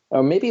that,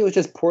 or maybe it was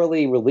just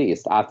poorly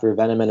released after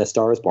Venom and A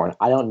Star Is Born.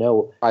 I don't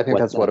know. I think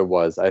that's what it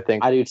was. I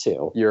think I do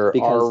too. Your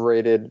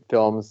R-rated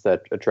films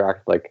that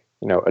attract, like,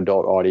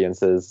 adult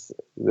audiences,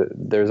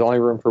 there's only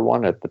room for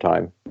one at the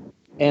time.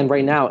 And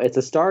right now, it's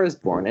A Star Is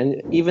Born. And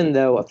even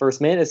though A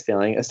First Man is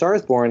failing, A Star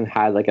Is Born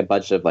had like a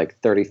budget of like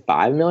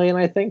 $35 million,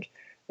 I think.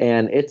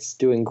 And it's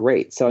doing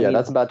great. So yeah,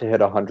 that's about to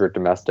hit 100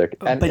 domestic.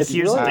 And but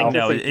here's the thing,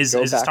 though: is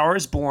A Star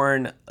Is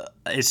Born?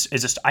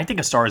 I think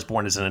A Star Is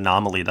Born is an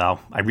anomaly, though.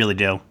 I really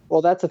do.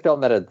 Well, that's a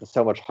film that has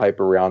so much hype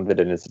around it,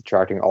 and it's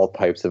attracting all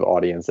types of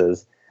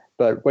audiences.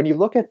 But when you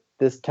look at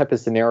this type of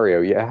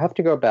scenario, you have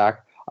to go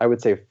back, I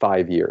would say,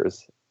 5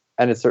 years,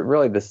 and it's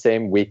really the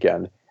same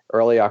weekend,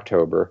 early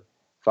October.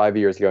 5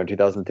 years ago in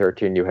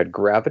 2013, you had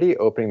Gravity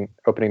opening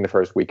the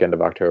first weekend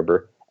of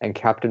October, and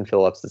Captain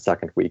Phillips the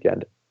second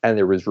weekend. And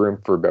there was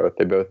room for both.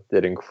 They both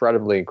did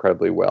incredibly,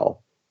 incredibly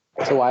well.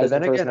 So why is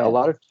then again, a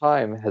lot of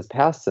time has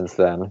passed since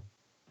then.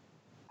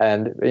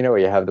 And,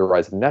 you have the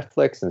rise of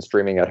Netflix and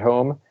streaming at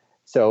home.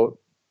 So,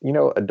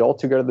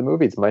 adults who go to the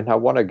movies might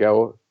not want to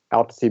go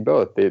out to see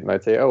both. They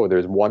might say, oh,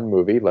 there's one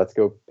movie. Let's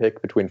go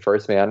pick between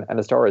First Man and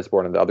A Star Is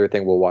Born. And the other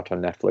thing we'll watch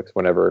on Netflix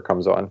whenever it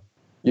comes on.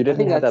 You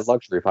didn't have that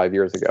luxury 5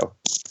 years ago.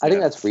 I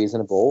think that's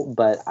reasonable,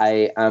 but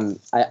I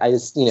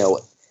just,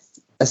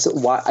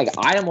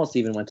 I almost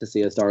even went to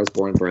see A Star Is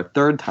Born for a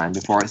third time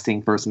before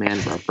seeing First Man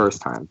for a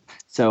first time.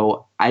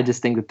 So I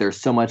just think that there's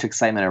so much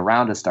excitement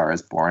around A Star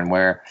Is Born,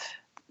 where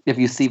if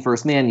you see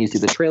First Man, you see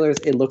the trailers,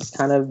 it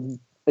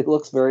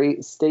looks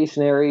very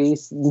stationary,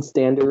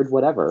 standard,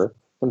 whatever,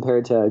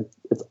 compared to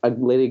it's a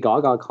Lady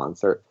Gaga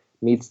concert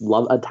meets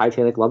a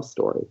Titanic love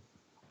story.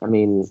 I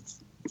mean,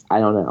 I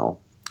don't know.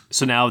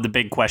 So now the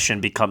big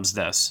question becomes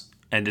this,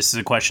 and this is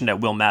a question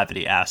that Will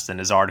Mavity asked in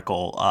his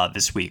article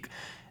this week.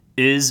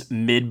 Is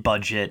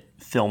mid-budget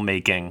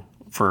filmmaking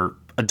for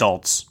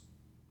adults,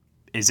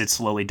 is it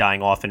slowly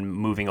dying off and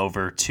moving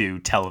over to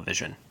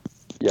television?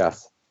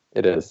 Yes,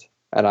 it is.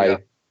 And I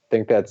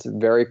think that's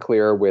very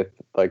clear with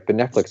like the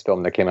Netflix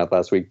film that came out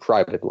last week,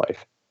 Private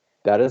Life.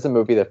 That is a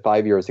movie that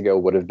 5 years ago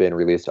would have been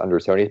released under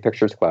Sony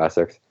Pictures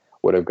Classics,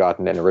 would have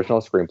gotten an original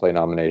screenplay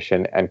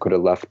nomination, and could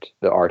have left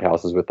the art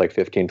houses with like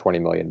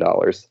 $15-20 million.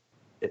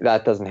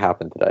 That doesn't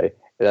happen today.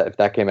 If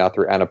that came out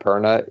through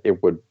Annapurna,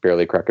 it would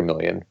barely crack $1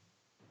 million.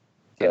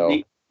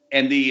 So,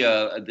 and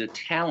the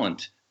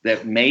talent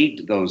that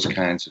made those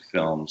kinds of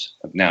films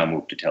have now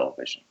moved to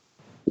television.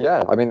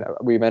 Yeah, I mean,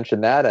 we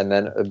mentioned that, and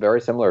then a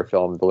very similar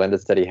film, The Land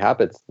of Steady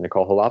Habits,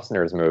 Nicole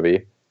Holofcener's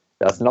movie.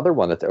 That's another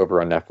one that's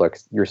over on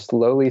Netflix. You're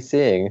slowly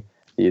seeing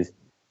these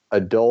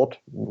adult,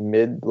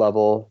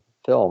 mid-level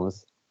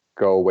films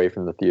go away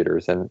from the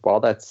theaters. And while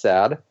that's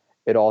sad,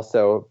 it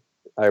also,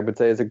 I would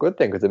say, is a good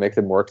thing because it makes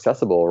it more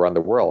accessible around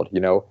the world. You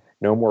know,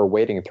 no more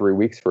waiting 3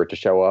 weeks for it to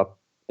show up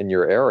in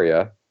your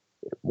area.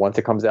 Once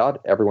it comes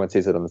out, everyone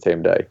sees it on the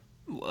same day.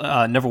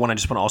 Number one, I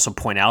just want to also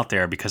point out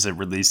there, because it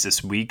released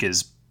this week,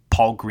 is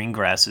Paul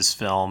Greengrass's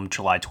film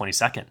July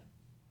 22nd.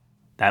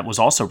 That was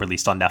also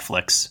released on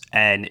Netflix,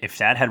 and if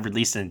that had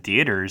released in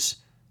theaters,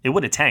 it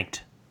would have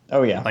tanked.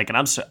 Oh yeah. Like, and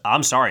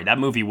I'm sorry, that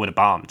movie would have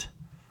bombed.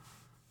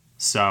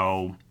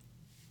 So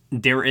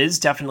there is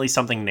definitely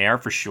something there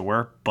for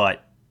sure,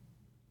 but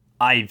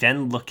I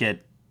then look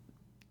at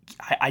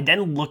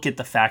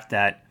the fact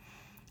that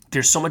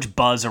there's so much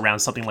buzz around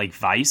something like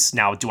Vice.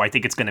 Now, do I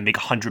think it's going to make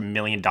 $100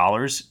 million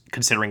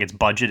considering its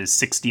budget is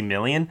 $60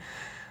 million?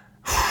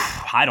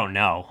 I don't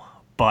know,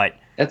 but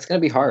it's going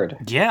to be hard.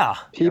 Yeah.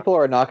 People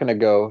are not going to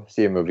go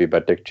see a movie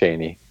about Dick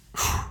Cheney.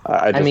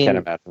 I mean, can't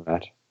imagine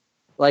that.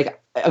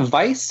 Like,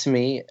 Vice to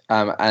me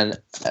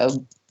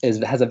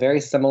has a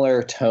very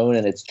similar tone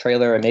in its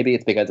trailer, and maybe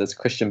it's because it's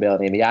Christian Bale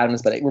and Amy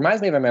Adams, but it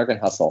reminds me of American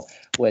Hustle,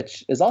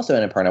 which is also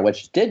Annapurna,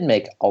 which did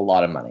make a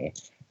lot of money.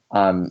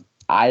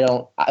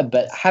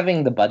 But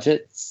having the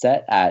budget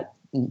set at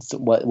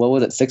what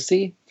was it,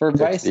 60 for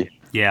Vice? 60.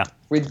 Yeah.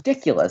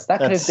 Ridiculous.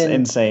 That could have been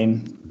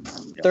insane.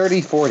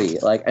 30, 40.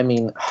 Like, I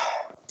mean,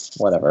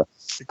 whatever.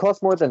 It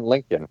costs more than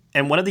Lincoln.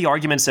 And one of the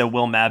arguments that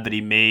Will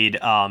Mabity made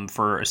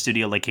for a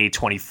studio like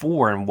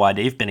A24 and why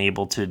they've been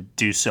able to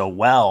do so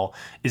well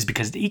is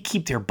because they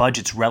keep their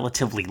budgets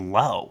relatively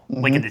low,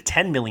 like in the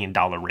 $10 million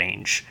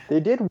range. They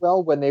did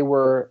well when they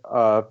were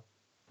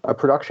a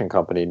production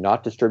company,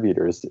 not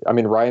distributors. I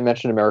mean, Ryan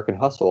mentioned American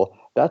Hustle.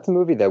 That's a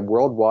movie that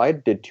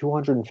worldwide did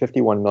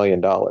 $251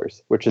 million,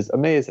 which is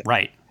amazing.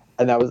 Right.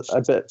 And that was,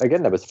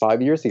 that was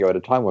 5 years ago at a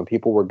time when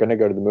people were going to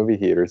go to the movie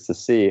theaters to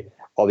see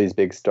all these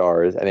big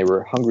stars and they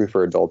were hungry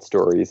for adult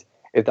stories.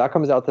 If that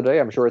comes out today,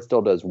 I'm sure it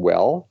still does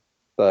well.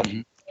 But,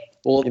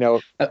 well, you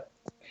know,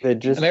 they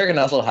just... American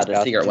Hustle had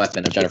the secret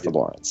weapon of Jennifer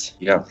Lawrence.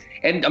 Yeah.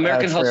 And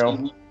American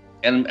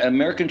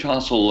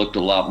Hustle looked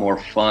a lot more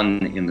fun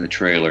in the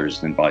trailers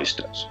than Vice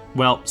does.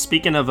 Well,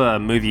 speaking of a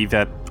movie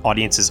that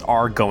audiences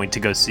are going to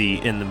go see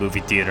in the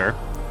movie theater,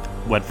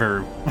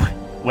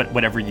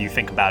 whatever you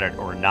think about it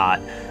or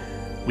not,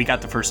 we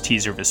got the first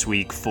teaser this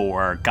week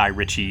for Guy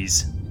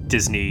Ritchie's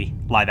Disney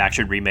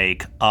live-action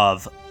remake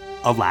of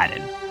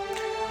Aladdin.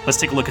 Let's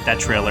take a look at that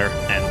trailer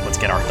and let's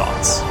get our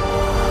thoughts.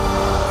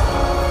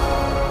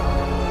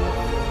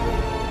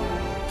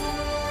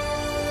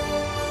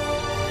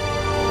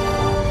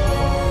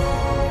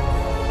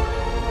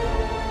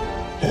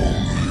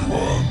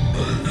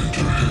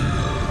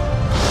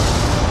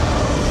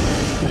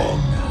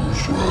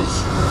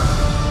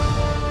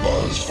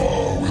 Lies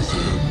far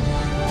within.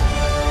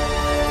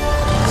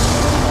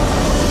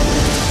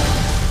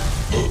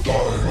 The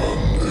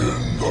diamond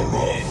in the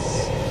rough.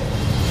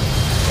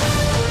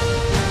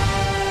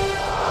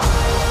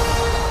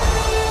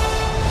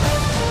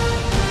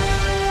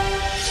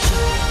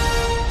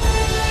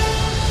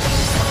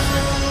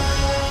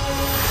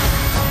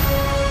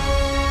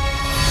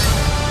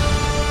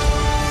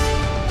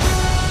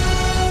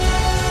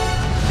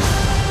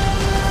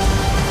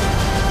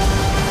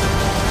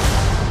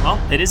 Well,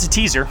 it is a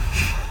teaser.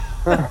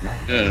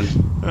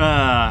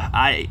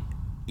 I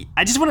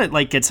just want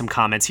to get some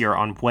comments here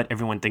on what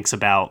everyone thinks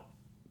about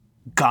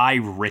Guy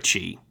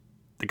Ritchie,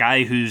 the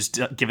guy who's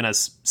given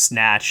us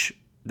Snatch,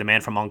 The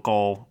Man from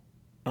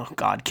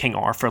U.N.C.L.E., King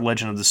Arthur,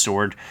 Legend of the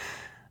Sword.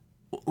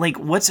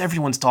 What's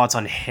everyone's thoughts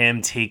on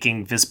him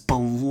taking this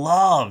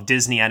beloved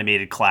Disney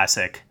animated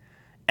classic?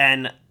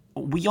 And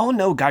we all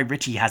know Guy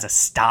Ritchie has a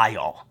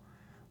style.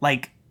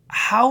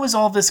 How is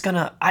all this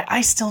gonna... I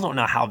still don't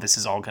know how this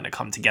is all gonna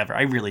come together.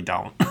 I really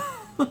don't.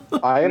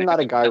 I am not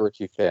a Guy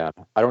Ritchie fan.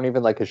 I don't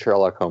even like his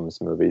Sherlock Holmes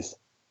movies.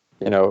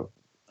 You know,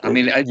 I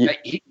mean,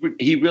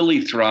 he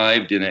really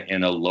thrived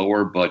in a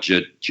lower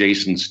budget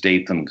Jason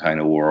Statham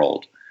kind of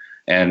world,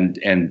 and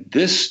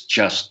this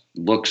just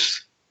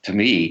looks to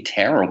me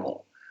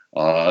terrible.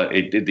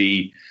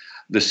 The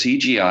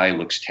CGI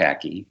looks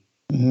tacky.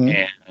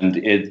 And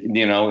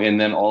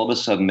and then all of a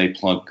sudden they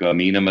plunk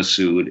Mina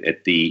Masood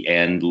at the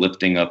end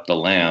lifting up the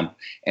lamp,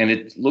 and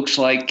it looks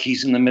like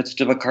he's in the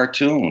midst of a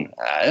cartoon.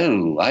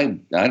 I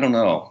don't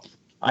know.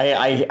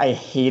 I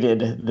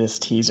hated this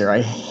teaser.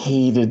 I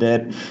hated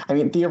it. I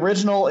mean, the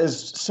original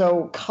is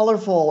so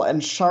colorful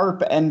and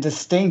sharp and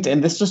distinct,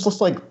 and this just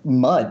looks like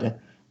mud.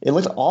 It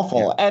looks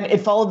awful, and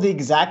it followed the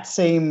exact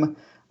same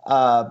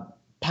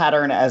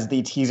pattern as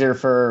the teaser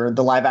for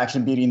the live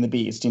action Beauty and the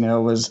Beast. You know,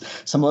 it was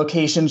some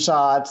location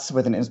shots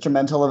with an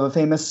instrumental of a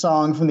famous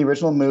song from the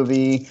original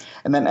movie,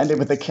 and then ended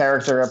with a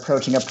character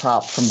approaching a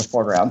prop from the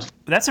foreground.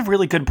 That's a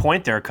really good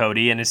point there,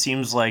 Cody, and it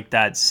seems like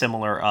that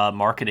similar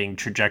marketing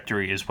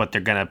trajectory is what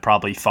they're going to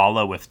probably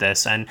follow with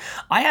this. And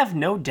I have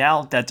no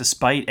doubt that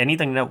despite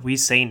anything that we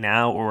say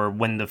now, or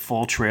when the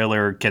full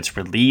trailer gets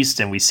released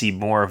and we see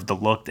more of the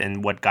look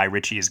and what Guy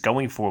Ritchie is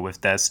going for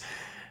with this,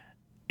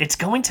 it's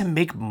going to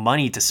make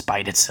money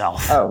despite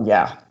itself. Oh,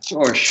 yeah.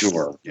 For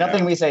sure.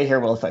 Nothing we say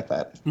here will affect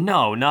that.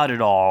 No, not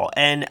at all.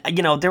 And,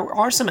 you know, there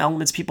are some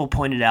elements people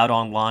pointed out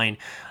online.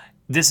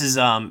 This is,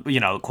 you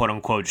know, quote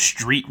unquote,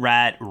 street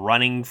rat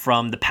running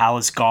from the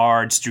palace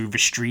guards through the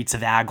streets of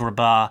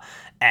Agrabah.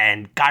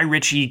 And Guy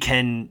Ritchie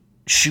can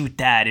shoot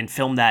that and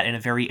film that in a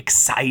very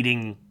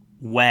exciting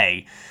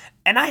way.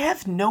 And I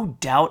have no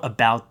doubt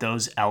about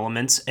those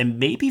elements. And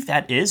maybe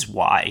that is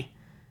why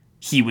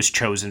he was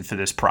chosen for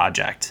this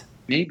project.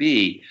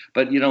 Maybe.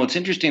 But, you know, it's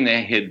interesting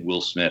they hid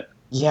Will Smith.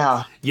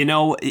 Yeah. You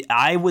know,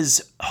 I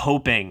was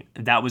hoping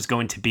that was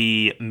going to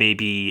be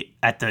maybe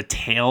at the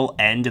tail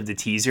end of the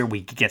teaser,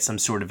 we could get some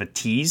sort of a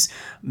tease.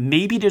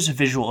 Maybe there's a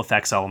visual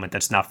effects element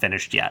that's not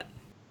finished yet.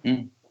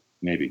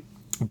 Maybe.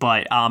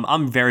 But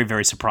I'm very,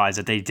 very surprised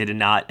that they did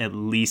not at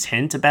least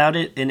hint about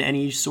it in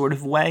any sort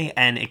of way.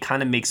 And it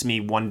kind of makes me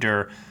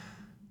wonder,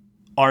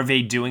 are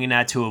they doing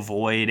that to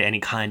avoid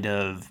any kind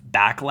of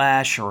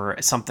backlash or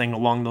something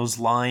along those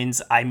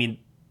lines? I mean,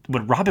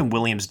 what Robin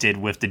Williams did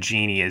with the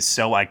genie is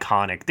so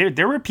iconic.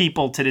 There were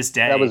people to this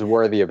day that was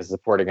worthy of a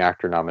supporting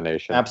actor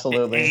nomination.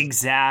 Absolutely.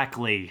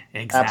 Exactly.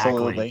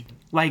 Absolutely.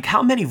 Like,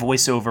 how many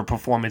voiceover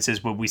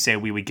performances would we say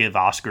we would give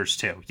Oscars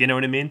to? You know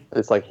what I mean?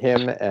 It's like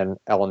him and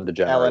Ellen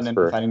DeGeneres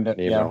for Nemo.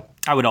 Yeah.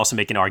 I would also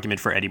make an argument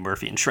for Eddie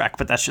Murphy and Shrek,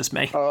 but that's just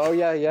me. Oh,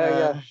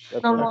 yeah.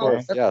 That's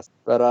okay. Yes.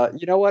 But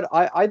you know what?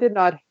 I did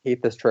not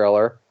hate this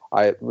trailer.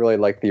 I really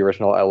liked the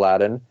original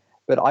Aladdin.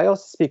 But I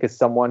also speak as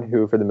someone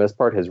who, for the most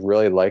part, has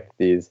really liked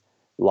these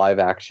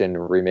live-action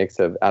remakes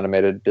of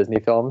animated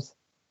Disney films.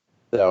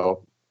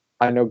 So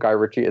I know Guy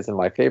Ritchie isn't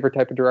my favorite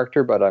type of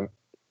director, but I'm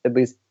at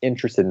least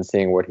interested in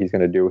seeing what he's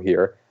going to do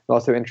here. I'm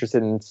also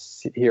interested in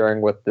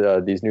hearing what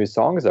these new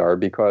songs are,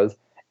 because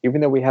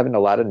even though we have an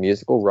Aladdin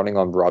musical running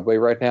on Broadway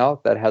right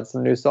now that had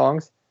some new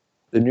songs,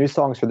 the new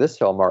songs for this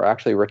film are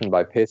actually written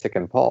by Pasek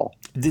and Paul.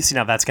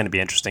 Now that's going to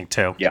be interesting,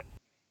 too. Yeah.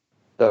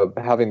 So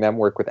having them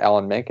work with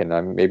Alan Menken,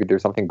 maybe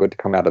there's something good to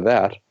come out of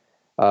that.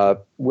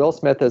 Will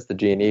Smith as the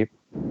genie,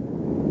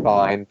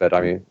 fine, but I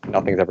mean,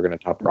 nothing's ever going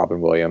to top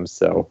Robin Williams.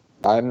 So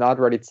I'm not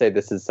ready to say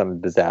this is some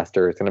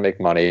disaster. It's going to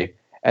make money.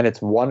 And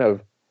it's one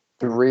of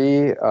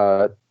three.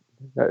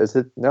 Is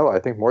it? No, I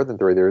think more than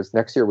three.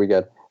 Next year we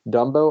get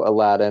Dumbo,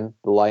 Aladdin,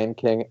 The Lion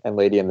King, and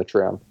Lady and the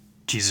Tramp.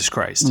 Jesus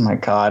Christ. Oh my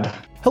God.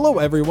 Hello,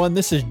 everyone.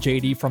 This is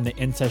JD from the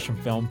In Session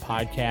Film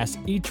Podcast.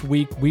 Each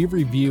week, we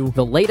review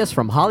the latest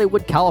from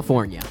Hollywood,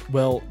 California.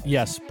 Well,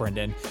 yes,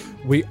 Brendan.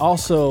 We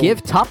also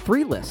give top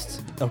 3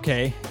 lists.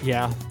 Okay.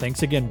 Yeah.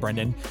 Thanks again,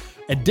 Brendan.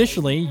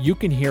 Additionally, you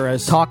can hear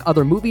us talk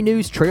other movie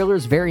news,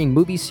 trailers, varying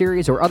movie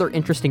series, or other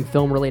interesting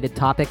film-related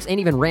topics, and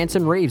even rants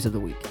and raves of the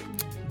week.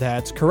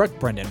 That's correct,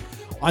 Brendan.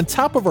 On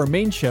top of our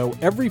main show,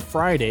 every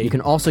Friday, you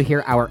can also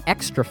hear our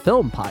extra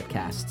film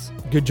podcasts.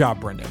 Good job,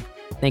 Brendan.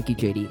 Thank you,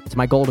 JD. It's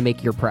my goal to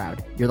make you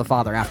proud. You're the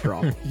father, after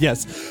all.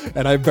 Yes,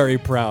 and I'm very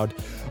proud.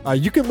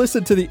 You can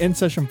listen to the In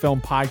Session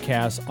Film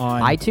Podcast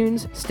on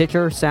iTunes,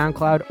 Stitcher,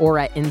 SoundCloud, or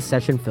at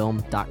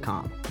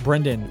InSessionFilm.com.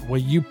 Brendan, will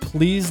you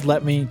please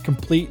let me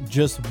complete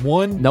just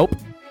one? Nope.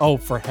 Oh,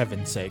 for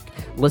heaven's sake.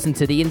 Listen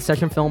to the In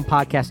Session Film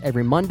Podcast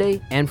every Monday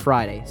and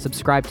Friday.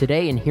 Subscribe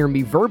today and hear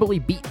me verbally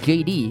beat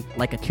JD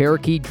like a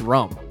Cherokee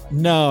drum.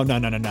 No.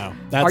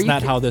 That's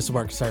not how this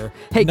works, sir.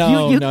 Hey,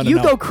 no,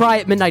 you go cry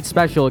at Midnight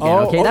Special again,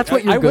 okay? That's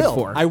what you're good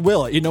for. I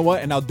will. You know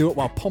what? And I'll do it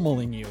while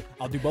pummeling you.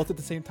 I'll do both at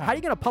the same time. How are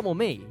you going to pummel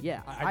me?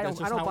 Yeah, I don't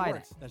buy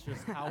that. That's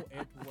just how it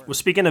works. Well,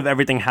 speaking of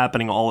everything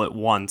happening all at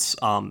once,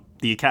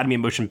 the Academy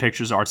of Motion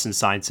Pictures Arts and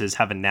Sciences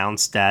have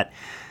announced that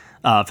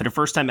for the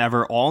first time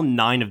ever, all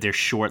 9 of their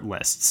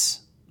shortlists.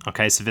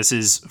 Okay, so this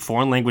is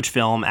foreign language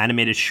film,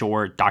 animated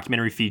short,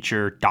 documentary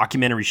feature,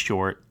 documentary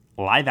short,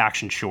 live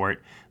action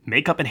short,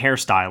 makeup and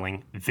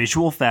hairstyling,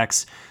 visual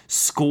effects,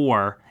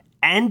 score,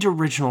 and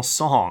original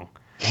song.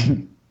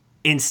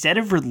 Instead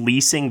of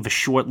releasing the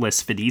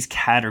shortlist for these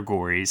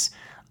categories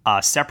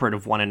separate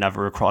of one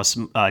another across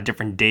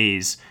different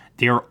days,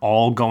 they are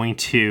all going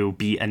to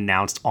be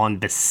announced on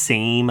the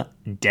same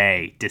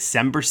day,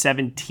 December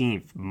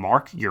 17th.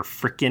 Mark your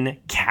freaking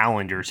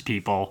calendars,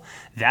 people.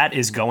 That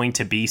is going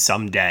to be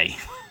some day.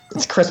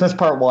 It's Christmas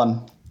Part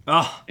 1.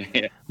 Oh,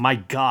 my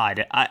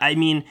God. I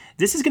mean,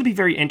 this is going to be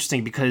very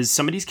interesting because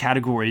some of these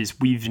categories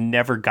we've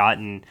never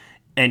gotten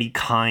any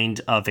kind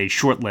of a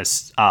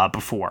shortlist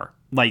before,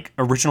 like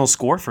original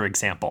score, for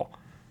example.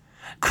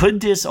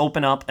 Could this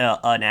open up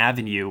an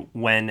avenue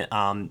when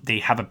they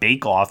have a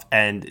bake-off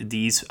and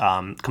these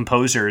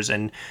composers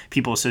and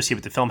people associated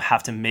with the film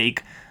have to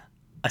make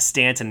a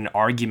stance and an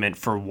argument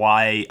for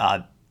why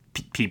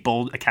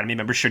Academy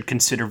members should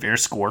consider their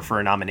score for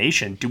a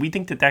nomination. Do we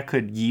think that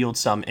could yield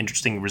some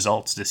interesting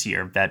results this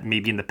year that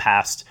maybe in the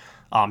past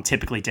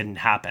typically didn't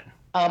happen?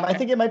 I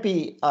think it might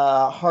be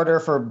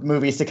harder for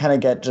movies to kind of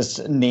get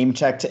just name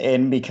checked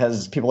in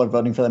because people are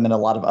voting for them in a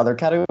lot of other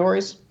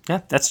categories.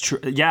 Yeah, that's true.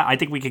 Yeah, I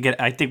think we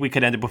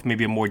could end up with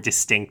maybe a more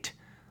distinct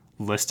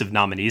list of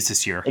nominees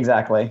this year.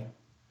 Exactly.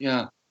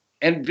 Yeah,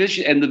 and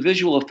the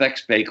visual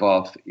effects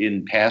bake-off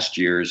in past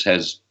years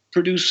has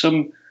produced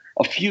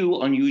a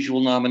few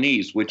unusual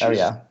nominees, which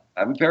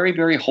I'm very,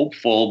 very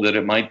hopeful that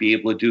it might be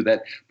able to do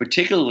that,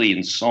 particularly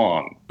in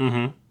song.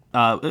 Mm-hmm.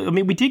 I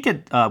mean, we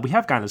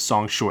have gotten a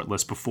song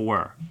shortlist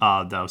before,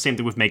 though. Same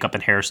thing with makeup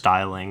and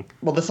hairstyling.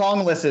 Well, the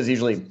song list is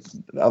usually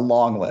a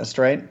long list,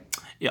 right?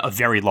 Yeah, a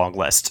very long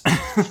list.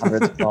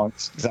 Hundreds of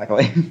songs,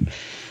 exactly.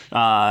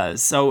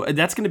 So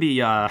that's going to be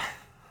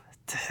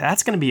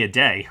a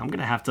day. I'm going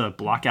to have to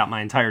block out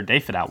my entire day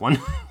for that one.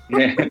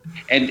 Yeah.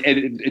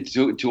 And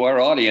to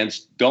our audience,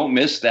 don't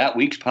miss that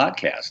week's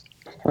podcast.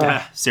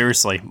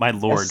 Seriously, my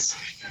Lord.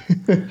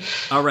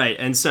 Yes. All right.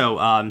 And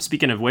so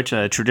speaking of which,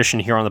 a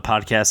tradition here on the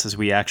podcast is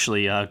we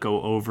actually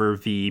go over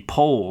the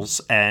polls.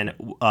 And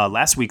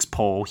last week's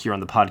poll here on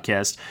the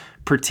podcast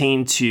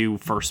pertained to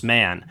First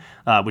Man,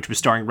 which was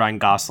starring Ryan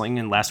Gosling.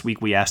 And last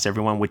week we asked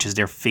everyone which is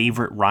their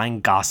favorite Ryan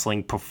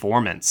Gosling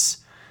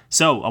performance.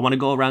 So I want to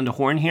go around the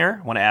horn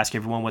here. I want to ask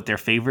everyone what their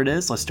favorite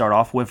is. Let's start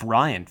off with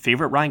Ryan.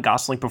 Favorite Ryan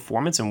Gosling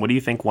performance, and what do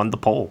you think won the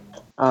poll?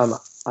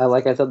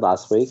 Like I said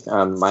last week,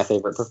 my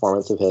favorite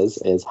performance of his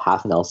is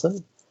Half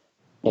Nelson.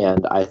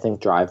 And I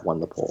think Drive won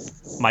the poll.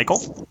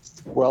 Michael?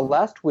 Well,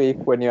 last week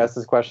when you asked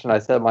this question, I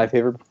said my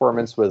favorite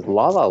performance was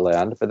La La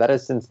Land, but that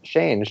has since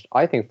changed.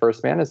 I think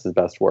First Man is his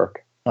best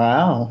work.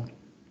 Wow.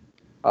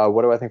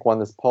 What do I think won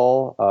this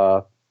poll?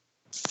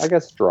 I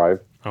guess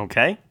Drive.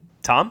 Okay.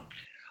 Tom?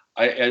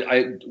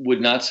 I would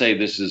not say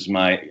this is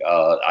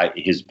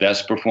his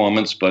best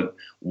performance, but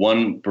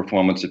one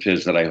performance of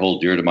his that I hold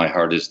dear to my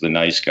heart is The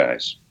Nice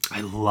Guys. I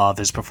love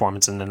his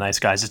performance in The Nice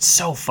Guys. It's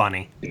so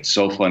funny. It's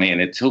so funny,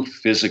 and it's so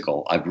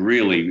physical.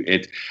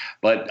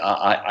 But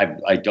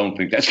I don't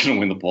think that's going to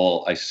win the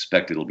poll. I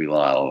suspect it'll be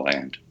La La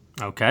Land.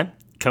 Okay.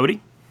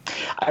 Cody?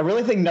 I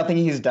really think nothing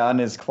he's done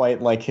is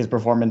quite like his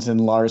performance in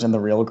Lars and the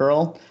Real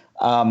Girl.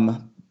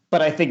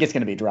 But I think it's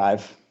going to be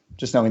Drive,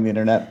 just knowing the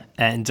internet.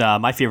 And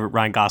my favorite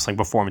Ryan Gosling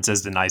performance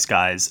is The Nice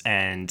Guys,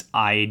 and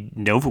I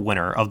know the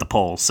winner of the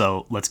poll,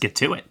 so let's get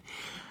to it.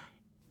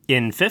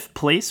 In fifth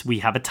place, we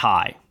have a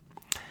tie.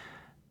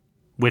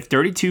 With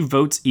 32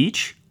 votes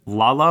each,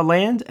 La La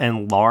Land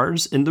and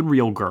Lars and the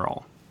Real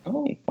Girl.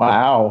 Oh,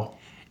 wow.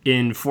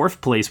 In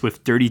fourth place with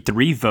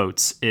 33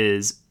 votes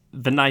is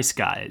The Nice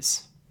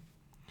Guys.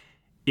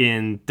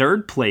 In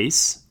third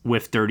place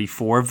with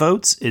 34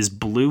 votes is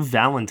Blue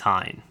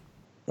Valentine.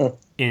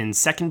 In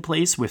second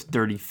place with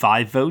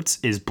 35 votes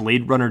is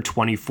Blade Runner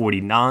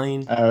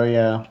 2049. Oh,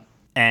 yeah.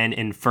 And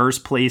in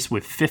first place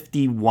with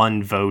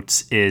 51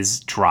 votes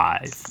is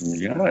Drive.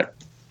 You got it.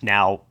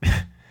 Now...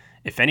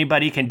 if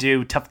anybody can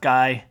do tough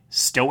guy,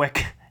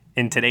 stoic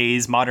in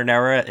today's modern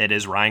era, it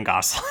is Ryan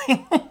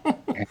Gosling.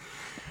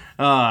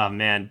 Oh,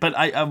 man. But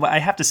I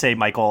have to say,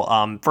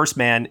 Michael, First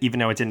Man, even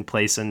though it didn't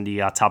place in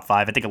the top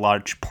 5, I think a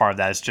large part of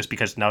that is just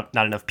because not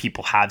enough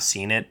people have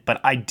seen it.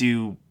 But I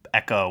do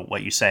echo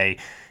what you say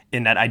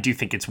in that I do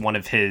think it's one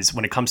of his,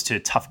 when it comes to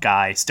tough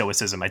guy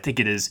stoicism, I think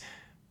it is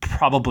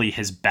probably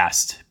his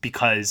best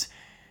because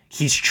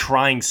he's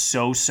trying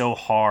so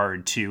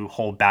hard to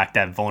hold back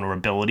that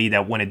vulnerability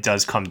that when it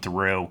does come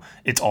through,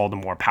 it's all the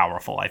more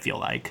powerful, I feel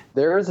like.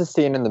 There is a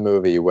scene in the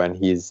movie when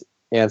he's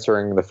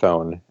answering the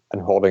phone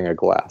and holding a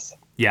glass.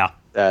 Yeah.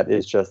 That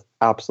is just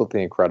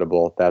absolutely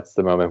incredible. That's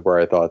the moment where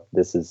I thought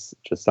this is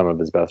just some of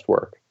his best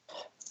work.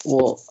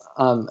 Well,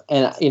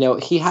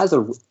 and, he has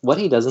what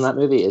he does in that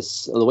movie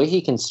is the way he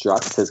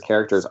constructs his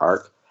character's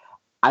arc.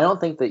 I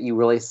don't think that you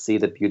really see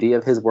the beauty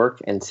of his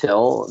work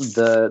until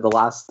the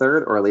last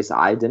third, or at least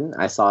I didn't.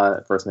 I saw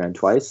First Man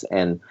twice,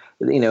 and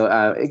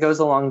it goes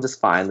along just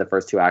fine, the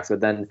first two acts,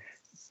 but then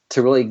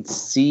to really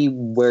see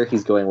where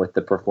he's going with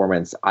the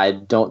performance, I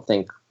don't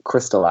think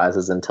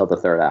crystallizes until the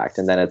third act,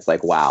 and then it's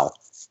like, wow.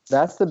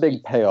 That's the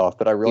big payoff,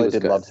 but I really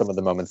did love some of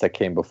the moments that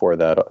came before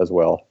that as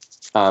well.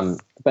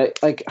 But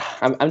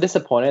I'm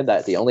disappointed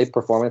that the only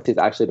performance he's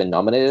actually been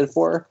nominated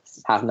for,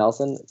 Half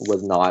Nelson,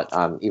 was not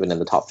even in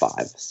the top 5.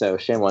 So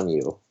shame on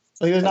you.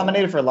 Well, he was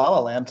nominated for La La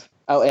Land.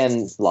 Oh,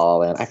 and La La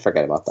Land. I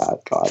forget about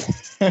that. God.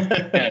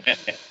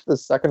 The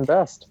second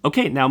best.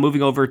 Okay, now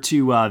moving over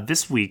to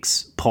this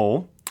week's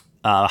poll.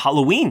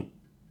 Halloween,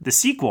 the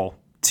sequel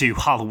to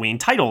Halloween,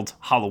 titled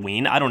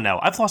Halloween, I don't know,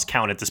 I've lost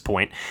count at this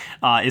point,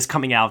 is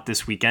coming out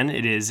this weekend.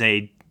 It is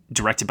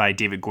directed by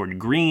David Gordon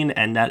Green,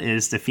 and that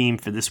is the theme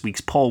for this week's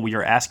poll. We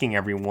are asking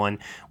everyone,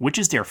 which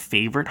is their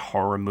favorite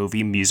horror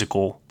movie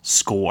musical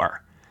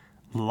score?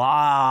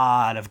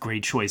 Lot of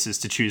great choices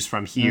to choose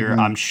from here. Mm-hmm.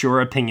 I'm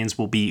sure opinions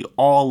will be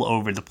all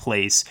over the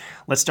place.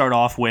 Let's start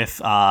off with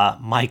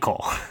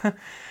Michael.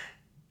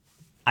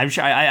 I'm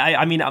sure.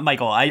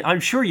 Michael,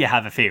 I'm sure you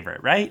have a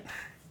favorite, right?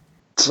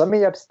 Let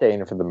me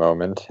abstain for the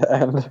moment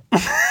and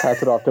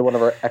pass it off to one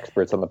of our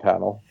experts on the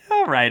panel.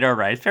 All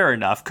right. Fair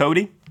enough.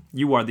 Cody,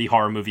 you are the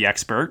horror movie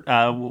expert.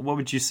 What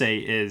would you say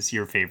is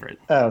your favorite?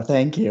 Oh,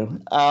 thank you.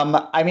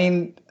 I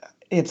mean,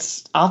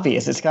 it's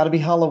obvious. It's got to be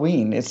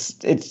Halloween.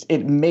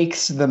 It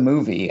makes the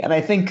movie. And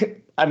I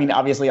think, I mean,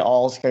 obviously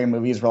all scary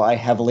movies rely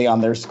heavily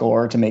on their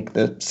score to make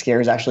the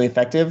scares actually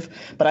effective.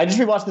 But I just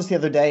rewatched this the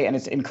other day, and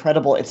it's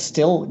incredible. It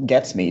still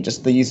gets me.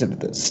 Just the use of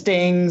the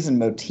stings and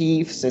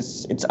motifs.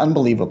 It's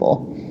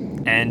unbelievable.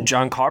 And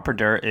John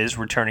Carpenter is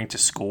returning to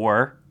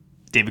score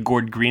David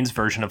Gordon Green's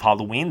version of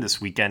Halloween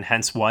this weekend,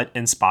 hence what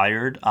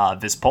inspired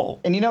this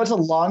poll. And it's a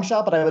long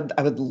shot, but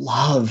I would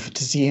love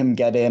to see him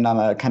get in on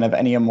a kind of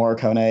Ennio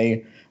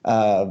Morricone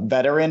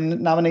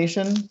veteran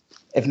nomination,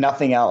 if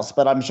nothing else.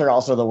 But I'm sure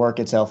also the work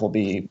itself will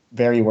be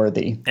very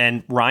worthy.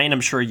 And Ryan,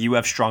 I'm sure you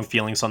have strong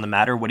feelings on the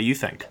matter. What do you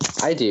think?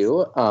 I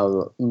do.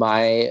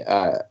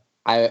 I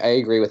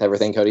agree with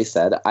everything Cody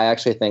said. I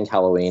actually think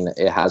Halloween,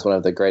 it has one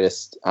of the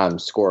greatest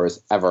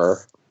scores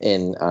ever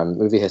in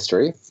movie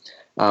history.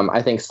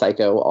 I think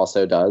Psycho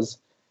also does.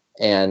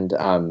 And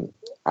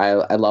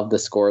I love the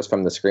scores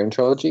from the Scream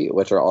trilogy,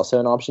 which are also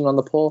an option on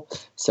the poll.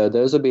 So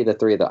those would be the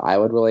three that I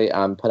would really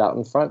put out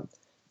in front.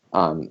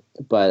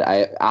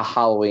 But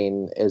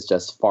Halloween is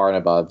just far and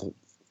above,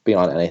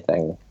 beyond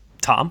anything.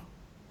 Tom?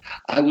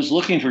 I was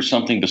looking for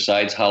something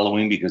besides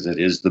Halloween because it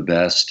is the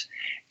best.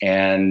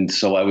 And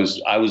so I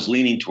was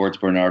leaning towards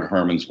Bernard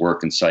Herrmann's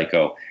work in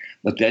Psycho.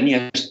 But then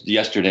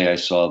yesterday I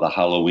saw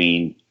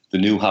the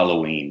new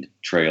Halloween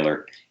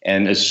trailer.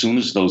 And as soon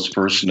as those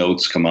first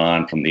notes come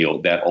on from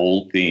that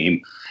old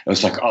theme, I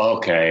was like, oh,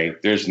 okay,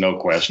 there's no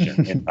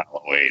question in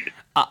Halloween.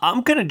 I'm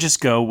going to just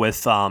go with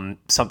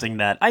something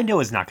that I know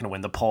is not going to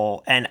win the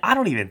poll, and I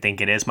don't even think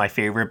it is my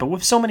favorite, but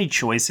with so many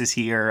choices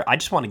here, I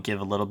just want to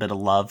give a little bit of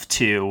love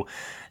to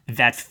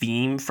that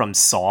theme from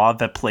Saw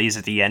that plays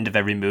at the end of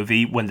every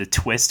movie when the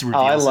twist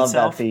reveals itself. I love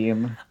that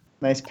theme.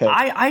 Nice pick.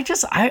 I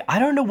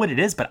don't know what it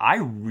is, but I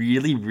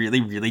really,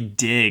 really, really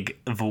dig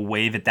the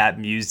way that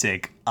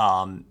music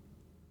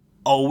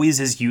always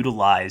is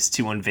utilized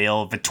to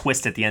unveil the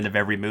twist at the end of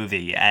every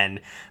movie,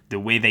 and the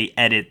way they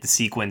edit the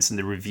sequence and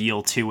the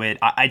reveal to it.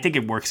 I think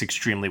it works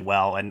extremely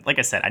well. And like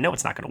I said, I know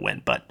it's not going to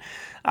win, but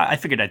I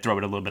figured I'd throw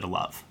it a little bit of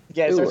love.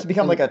 Yeah, it starts to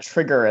become like a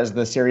trigger as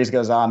the series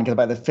goes on, because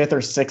by the fifth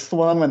or sixth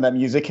one, when that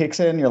music kicks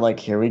in, you're like,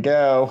 here we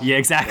go. Yeah,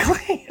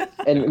 exactly.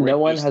 And no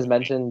one has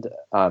mentioned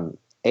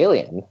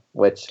Alien,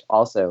 which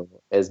also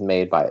is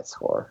made by its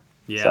score.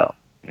 Yeah. So.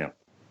 Yeah.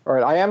 All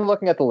right, I am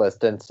looking at the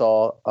list and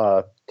saw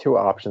two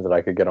options that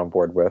I could get on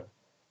board with.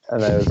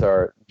 And those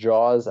are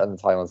Jaws and The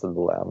Silence of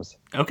the Lambs.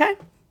 Okay.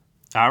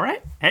 All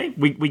right. Hey,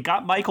 we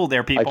got Michael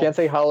there, people. I can't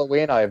say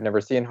Halloween. I have never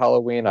seen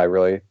Halloween. I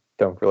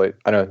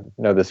don't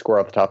know the score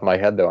off the top of my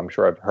head, though. I'm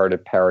sure I've heard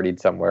it parodied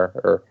somewhere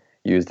or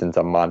used in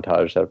some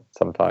montage at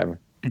some time.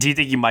 Do you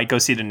think you might go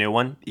see the new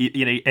one?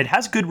 It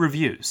has good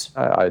reviews.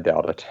 I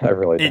doubt it. I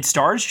really do. It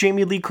stars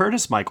Jamie Lee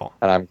Curtis, Michael.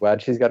 And I'm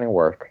glad she's getting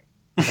work.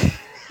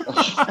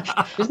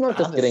 She's not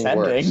just getting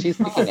work. She's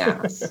kicking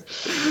ass.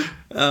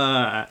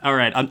 All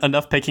right.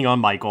 Enough picking on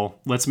Michael.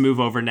 Let's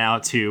move over now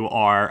to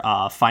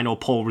our final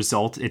poll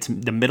result. It's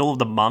the middle of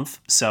the month,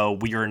 so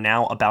we are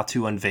now about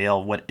to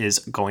unveil what is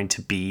going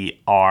to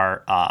be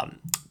our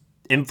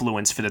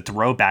influence for the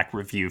throwback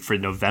review for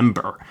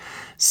November.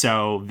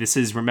 So this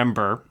is,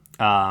 remember,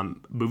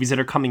 movies that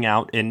are coming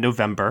out in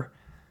November.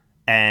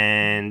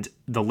 And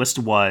the list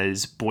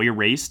was Boy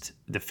Erased,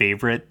 The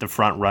Favorite, The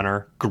Front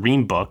Runner,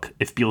 Green Book,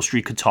 If Beale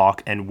Street Could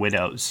Talk, and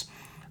Widows.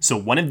 So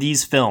one of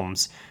these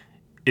films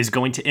is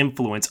going to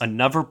influence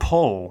another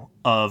poll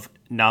of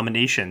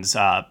nominations,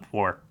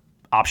 or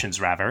options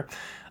rather,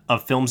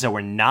 of films that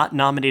were not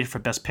nominated for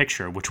Best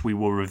Picture, which we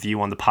will review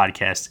on the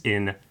podcast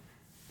in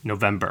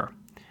November.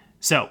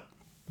 So,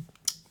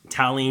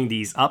 tallying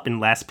these up, in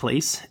last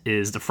place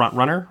is The Front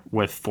Runner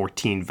with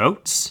 14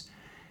 votes.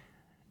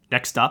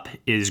 Next up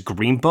is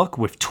Green Book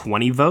with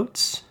 20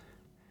 votes.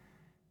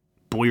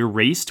 Boy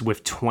Erased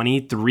with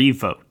 23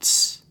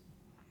 votes.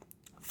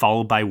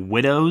 Followed by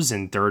Widows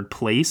in third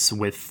place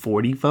with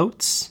 40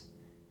 votes.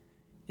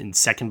 In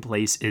second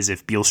place is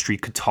If Beale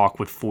Street Could Talk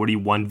with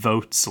 41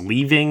 votes,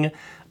 leaving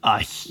a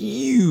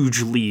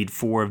huge lead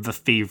for The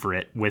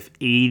Favorite with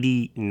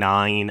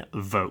 89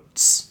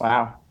 votes.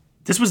 Wow.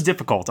 This was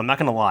difficult, I'm not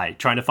going to lie,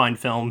 trying to find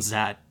films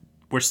that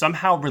were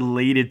somehow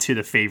related to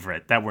The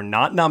Favorite, that were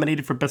not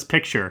nominated for Best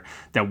Picture,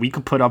 that we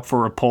could put up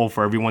for a poll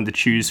for everyone to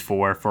choose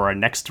for our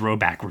next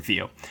throwback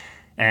review.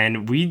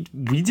 And we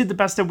did the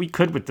best that we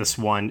could with this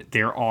one.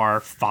 There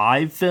are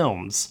 5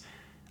 films.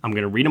 I'm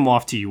going to read them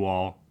off to you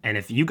all. And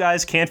if you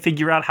guys can't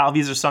figure out how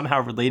these are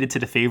somehow related to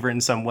The Favorite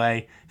in some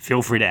way,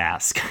 feel free to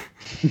ask.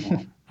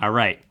 All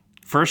right.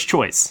 First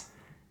choice,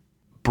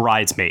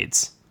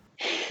 Bridesmaids.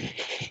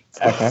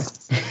 Okay.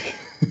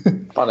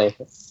 Funny.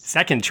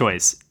 Second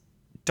choice,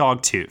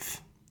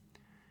 Dogtooth.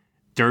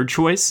 Third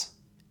choice,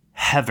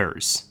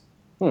 Heathers.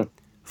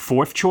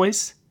 Fourth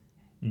choice,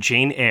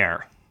 Jane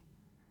Eyre,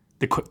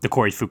 the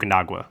Corey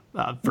Fukunaga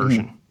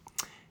version.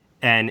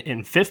 And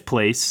in fifth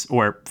place,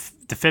 or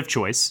the fifth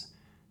choice,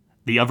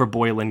 The Other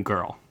Boylan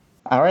Girl.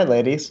 All right,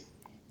 ladies.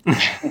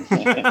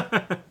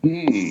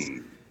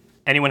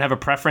 Anyone have a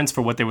preference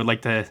for what they would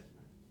like to,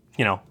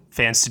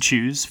 fans to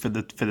choose for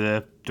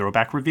the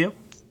throwback review?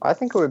 I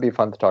think it would be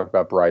fun to talk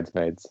about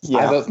Bridesmaids. Yeah.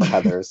 I vote for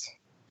Heathers.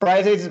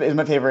 Bridesmaids is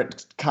my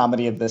favorite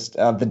comedy of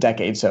the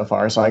decade so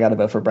far, so I got to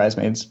vote for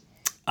Bridesmaids.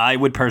 I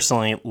would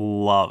personally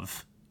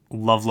love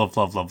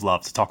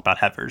to talk about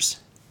Heathers.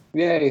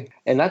 Yay.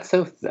 And that's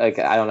so, I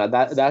don't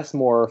know, that's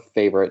more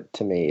favorite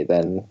to me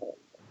than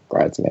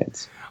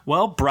Bridesmaids.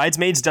 Well,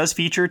 Bridesmaids does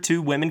feature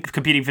 2 women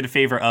competing for the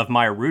favor of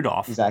Maya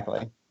Rudolph.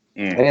 Exactly.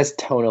 I guess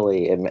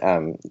tonally,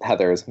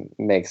 Heathers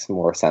makes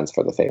more sense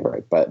for the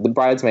favorite, but the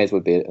Bridesmaids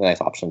would be a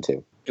nice option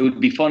too. It would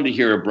be fun to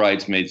hear a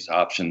Bridesmaids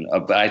option,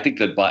 but I think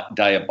the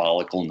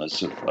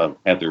diabolicalness of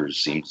Heathers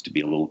seems to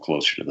be a little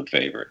closer to the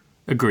favorite.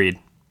 Agreed.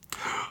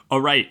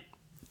 All right.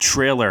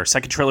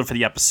 Second trailer for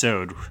the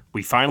episode.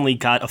 We finally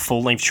got a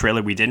full-length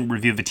trailer. We didn't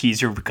review the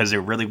teaser because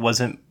there really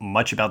wasn't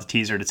much about the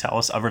teaser to tell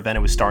us other than it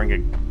was starring a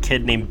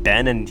kid named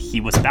Ben and he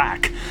was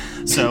back.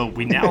 So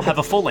we now have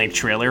a full-length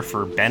trailer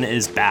for Ben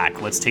is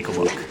Back. Let's take a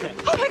look.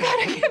 Oh my God,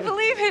 I can't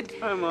believe it.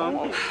 Hi,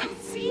 Mom. I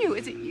see you.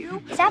 Is it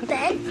you? Is that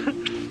Ben?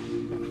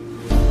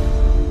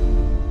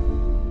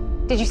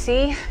 Did you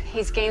see?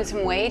 He's gained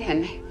some weight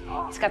and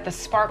he's got the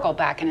sparkle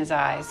back in his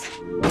eyes.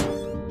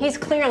 He's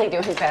clearly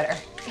doing better.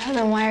 Yeah,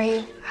 then why are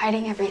you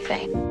hiding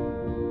everything?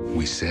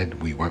 We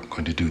said we weren't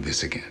going to do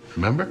this again,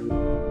 remember?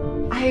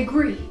 I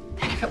agree.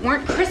 And if it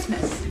weren't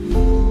Christmas,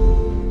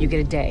 you get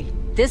a day.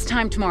 This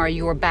time tomorrow,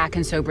 you are back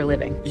in sober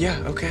living. Yeah,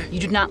 okay. You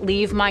do not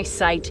leave my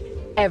sight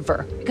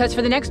ever. Because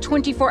for the next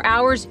 24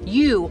 hours,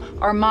 you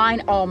are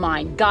mine, all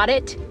mine. Got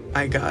it?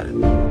 I got it.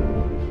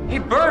 Hey,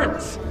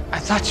 Burns! I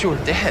thought you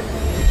were dead.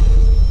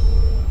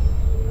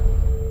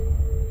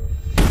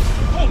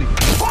 Holy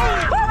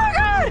fuck! Oh my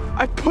God!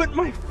 I put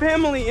my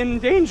family in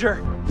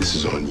danger. This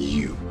is on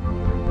you.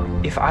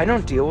 If I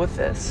don't deal with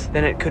this,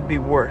 then it could be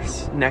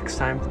worse next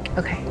time.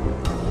 Okay.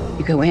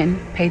 You go in,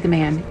 pay the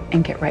man,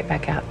 and get right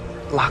back out.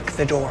 Lock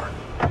the door.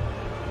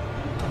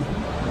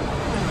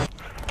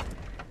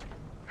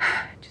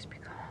 Just be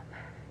calm.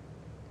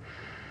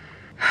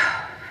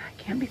 I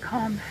can't be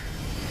calm.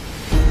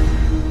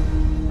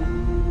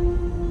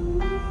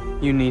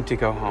 You need to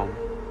go home.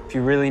 If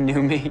you really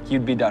knew me,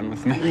 you'd be done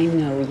with me. I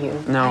know you.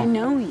 No. I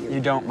know you. You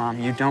don't, Mom.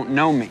 You don't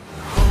know me.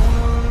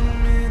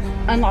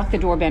 Unlock the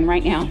door, Ben,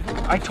 right now.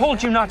 I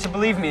told you not to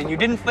believe me, and you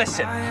didn't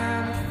listen.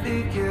 Ben!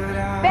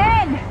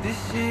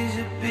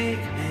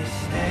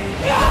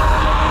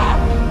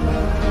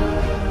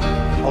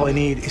 All I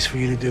need is for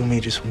you to do me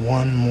just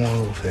one more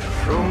little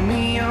favor.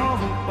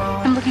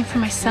 I'm looking for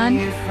my son.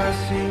 I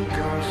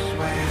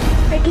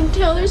can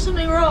tell there's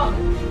something wrong.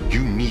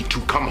 You need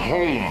to come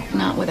home.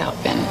 Not without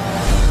Ben.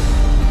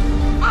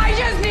 I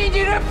just need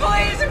you to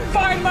please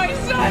find my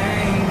son.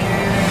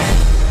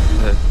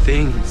 The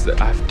things that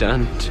I've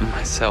done to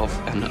myself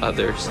and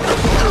others.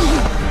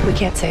 We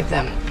can't save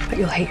them, but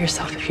you'll hate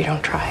yourself if you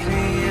don't try.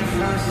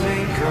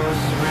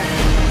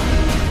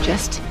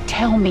 Just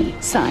tell me,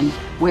 son,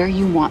 where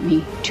you want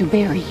me to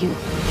bury you.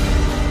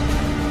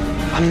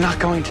 I'm not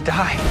going to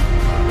die.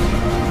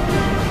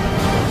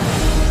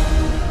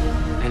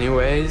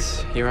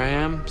 Anyways, here I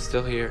am,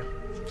 still here.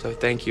 So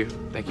thank you.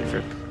 Thank you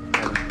for...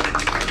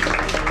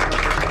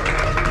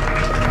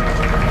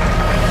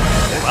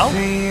 Well,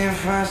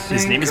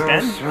 his name is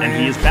Ben, and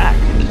he is back.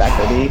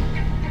 Back, baby.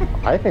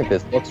 I think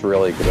this looks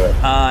really good.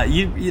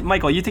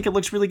 Michael, you think it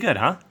looks really good,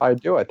 huh? I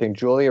do. I think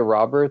Julia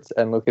Roberts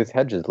and Lucas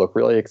Hedges look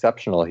really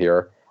exceptional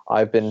here.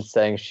 I've been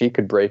saying she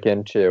could break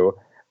into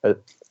a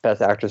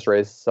Best Actress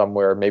race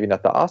somewhere, maybe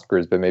not the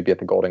Oscars, but maybe at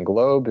the Golden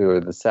Globe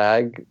or the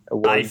SAG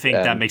Awards. I think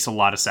that makes a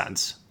lot of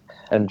sense.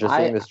 And just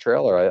seeing this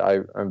trailer,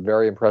 I'm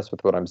very impressed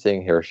with what I'm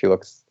seeing here. She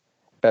looks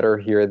better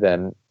here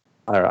than,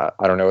 I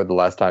don't know the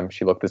last time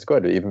she looked this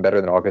good, even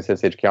better than August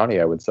Osage County,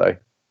 I would say.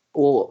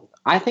 Well,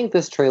 I think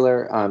this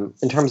trailer,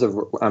 in terms of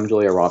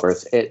Julia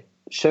Roberts, it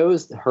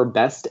shows her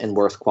best and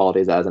worst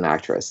qualities as an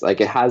actress. Like,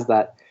 it has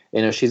that,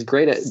 she's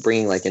great at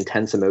bringing like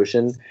intense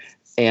emotion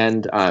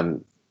and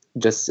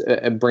just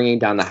bringing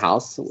down the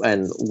house,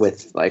 and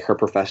with like her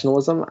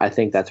professionalism, I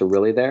think that's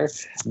really there.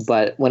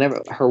 But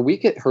whenever her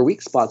weak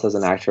spots as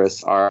an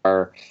actress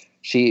are,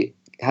 she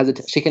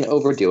can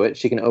overdo it,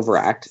 she can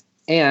overact,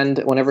 and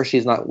whenever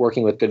she's not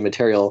working with good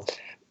material,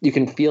 you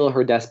can feel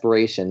her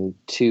desperation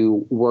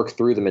to work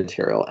through the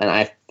material, and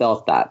I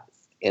felt that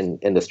in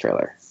this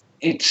trailer.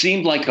 It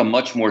seemed like a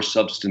much more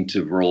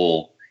substantive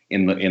role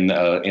in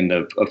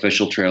the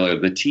official trailer.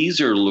 The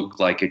teaser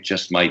looked like it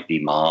just might be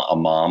a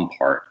mom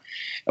part,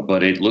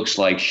 but it looks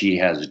like she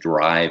has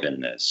drive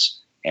in this.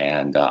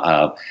 And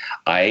I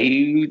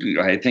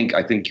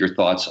think your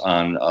thoughts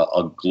on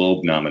a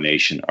Globe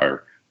nomination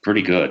are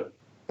pretty good.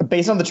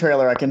 Based on the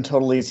trailer, I can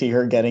totally see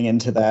her getting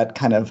into that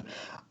kind of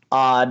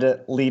odd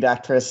lead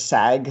actress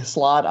SAG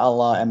slot, a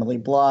la Emily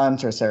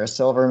Blunt or Sarah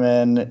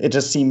Silverman. It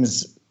just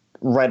seems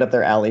right up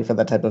their alley for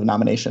that type of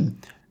nomination.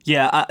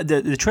 Yeah,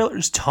 the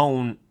trailer's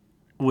tone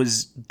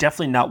was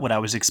definitely not what I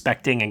was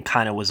expecting and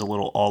kind of was a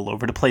little all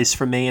over the place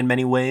for me in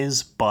many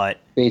ways. But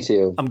me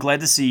too. I'm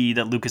glad to see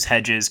that Lucas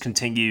Hedges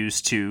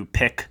continues to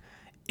pick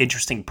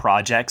interesting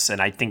projects,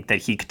 and I think that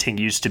he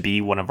continues to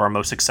be one of our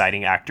most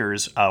exciting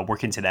actors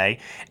working today.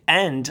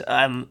 And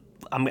I'm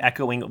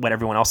echoing what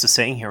everyone else is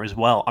saying here as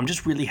well. I'm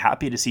just really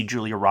happy to see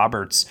Julia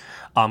Roberts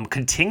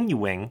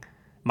continuing,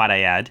 might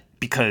I add,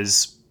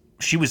 because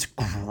she was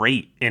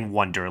great in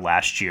Wonder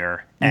last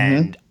year,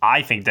 and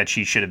I think that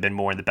she should have been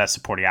more in the Best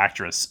Supporting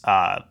Actress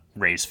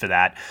race for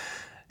that.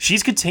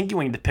 She's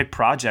continuing to pick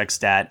projects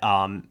that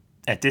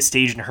at this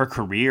stage in her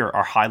career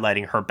are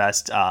highlighting her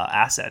best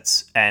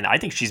assets. And I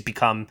think she's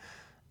become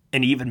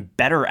an even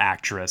better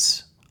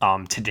actress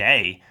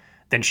today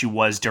than she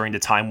was during the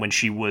time when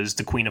she was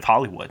the Queen of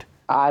Hollywood.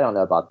 I don't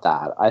know about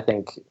that. I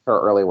think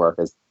her early work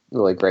is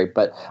really great.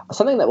 But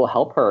something that will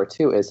help her,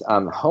 too, is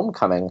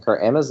Homecoming,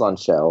 her Amazon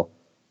show,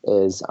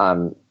 is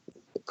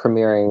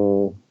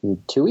premiering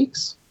in 2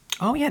 weeks.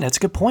 Oh, yeah, that's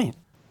a good point.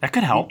 That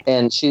could help.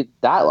 And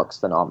that looks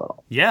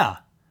phenomenal. Yeah.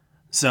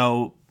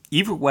 So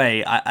either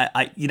way,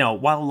 I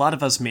while a lot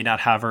of us may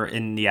not have her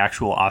in the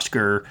actual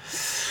Oscar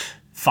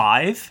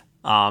 5,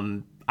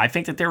 I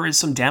think that there is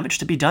some damage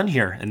to be done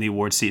here in the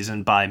award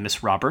season by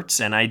Miss Roberts,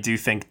 and I do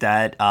think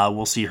that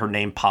we'll see her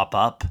name pop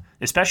up,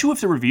 especially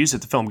with the reviews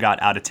that the film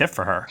got out of TIFF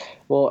for her.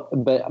 Well,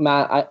 but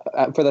Matt,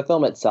 for the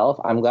film itself,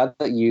 I'm glad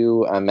that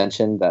you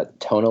mentioned that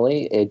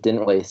tonally it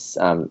didn't really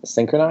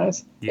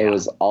synchronize. Yeah. It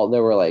was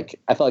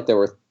I felt like there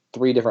were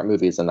 3 different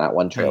movies in that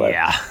one trailer.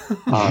 Yeah.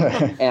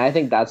 And I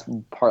think that's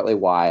partly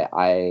why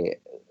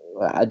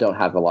I don't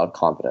have a lot of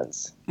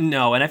confidence.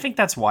 No, and I think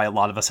that's why a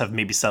lot of us have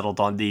maybe settled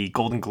on the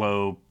Golden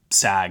Globe,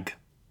 SAG,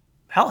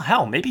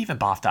 hell, maybe even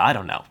BAFTA, I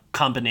don't know,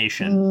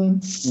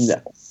 combination. No.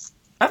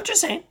 I'm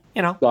just saying,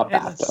 Not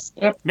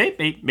BAFTA.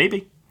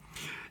 Maybe.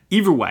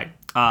 Either way,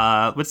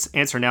 let's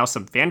answer now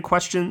some fan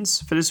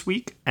questions for this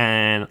week,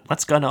 and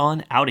let's get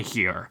on out of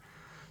here.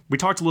 We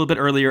talked a little bit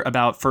earlier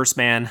about First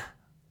Man.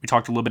 We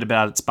talked a little bit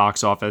about its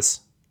box office.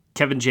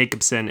 Kevin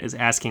Jacobson is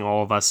asking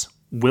all of us,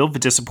 will the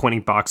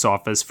disappointing box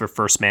office for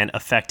First Man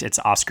affect its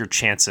Oscar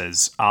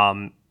chances?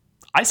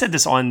 I said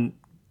this on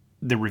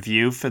the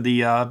review for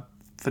the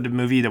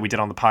movie that we did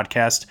on the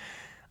podcast.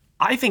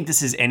 I think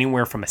this is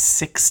anywhere from a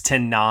 6 to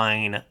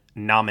 9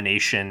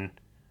 nomination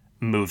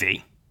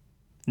movie,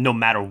 no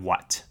matter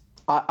what.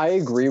 I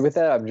agree with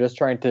that. I'm just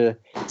trying to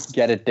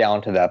get it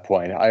down to that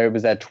point. I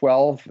was at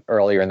 12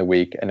 earlier in the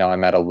week, and now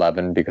I'm at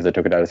 11 because I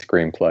took it out of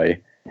screenplay.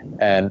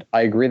 And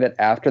I agree that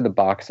after the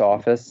box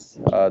office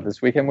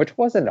this weekend, which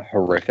wasn't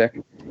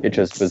horrific, it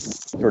just was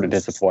sort of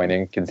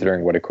disappointing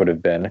considering what it could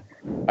have been.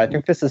 I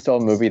think this is still a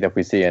movie that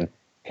we see in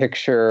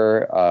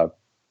picture,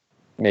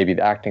 maybe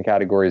the acting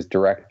categories,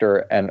 director,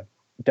 and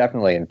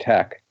definitely in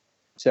tech.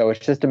 So it's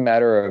just a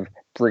matter of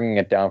bringing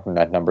it down from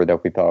that number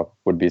that we thought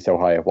would be so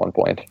high at one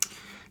point.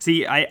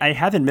 See, I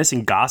have been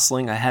missing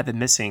Gosling. I have been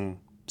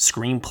missing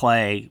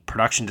screenplay,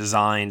 production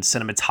design,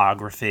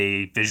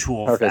 cinematography,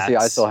 visual effects. Okay, see,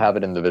 I still have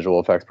it in the visual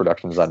effects,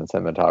 production design, and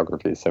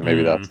cinematography, so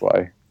maybe that's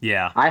why.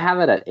 Yeah. I have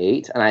it at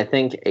 8, and I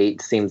think 8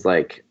 seems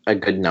like a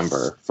good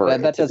number for it.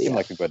 That does seem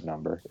like a good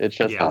number. It's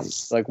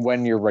just like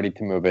when you're ready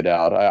to move it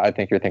out. I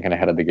think you're thinking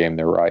ahead of the game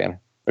there, Ryan,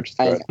 which is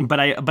good.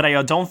 But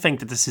I don't think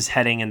that this is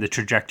heading in the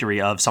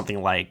trajectory of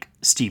something like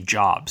Steve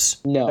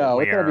Jobs. No,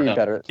 it's going to be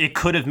better. It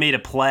could have made a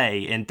play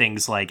in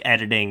things like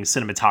editing,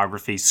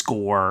 cinematography,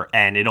 score,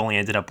 and it only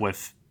ended up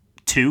with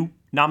 2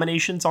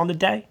 nominations on the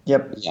day.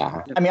 Yep.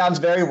 Yeah. I mean, on its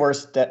very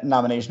worst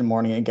nomination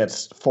morning, it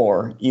gets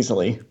 4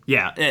 easily.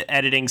 Yeah.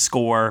 Editing,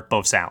 score,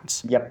 both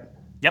sounds. Yep.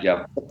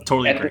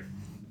 Totally agree.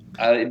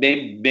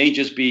 It may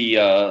just be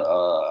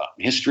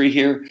history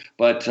here,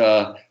 but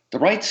The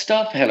Right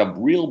Stuff had a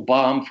real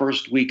bomb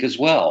first week as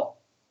well.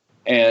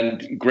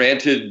 And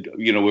granted,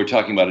 we're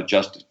talking about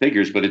adjusted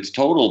figures, but its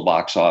total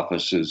box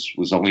office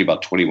was only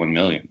about 21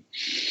 million.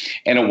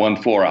 And it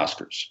won 4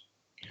 Oscars.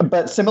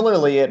 But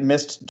similarly, it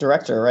missed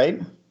director, right?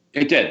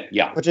 It did,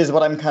 yeah. Which is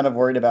what I'm kind of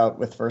worried about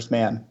with First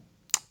Man.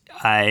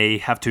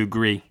 I have to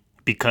agree,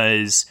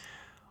 because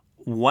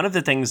one of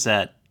the things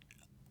that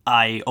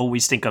I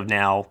always think of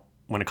now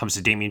when it comes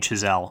to Damien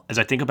Chazelle is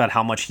I think about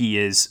how much he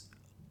is,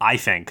 I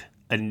think,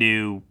 a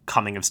new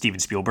coming of Steven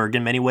Spielberg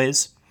in many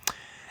ways.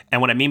 And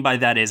what I mean by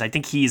that is I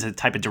think he's a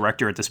type of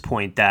director at this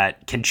point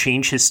that can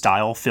change his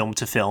style film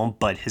to film,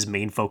 but his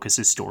main focus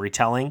is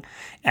storytelling.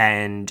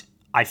 And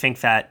I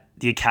think that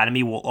the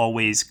Academy will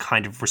always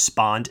kind of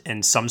respond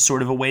in some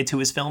sort of a way to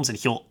his films, and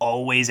he'll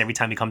always, every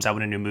time he comes out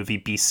with a new movie,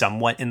 be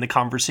somewhat in the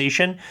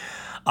conversation.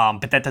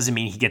 But that doesn't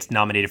mean he gets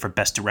nominated for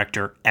Best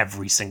Director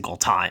every single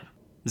time.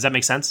 Does that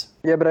make sense?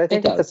 Yeah, but I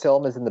think that the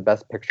film is in the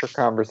Best Picture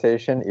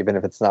conversation, even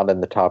if it's not in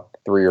the top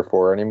 3 or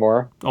 4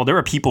 anymore. Oh, there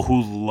are people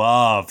who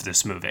love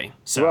this movie.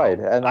 So right,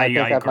 and I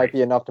think that agree. might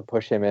be enough to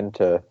push him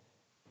into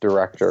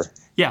director.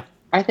 Yeah.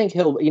 I think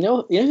he'll,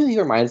 who he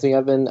reminds me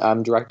of in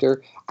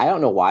director? I don't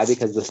know why,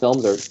 because the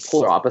films are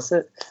polar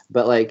opposite,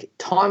 but like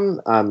Tom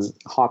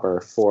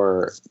Hopper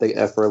for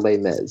Les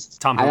Mis.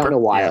 I don't know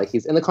why. Yeah. Like,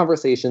 he's in the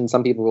conversation.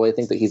 Some people really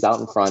think that he's out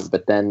in front,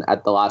 but then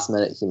at the last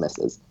minute he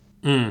misses.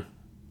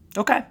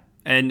 Okay.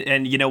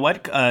 And you know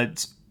what?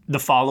 It's the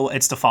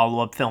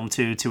follow-up film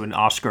to an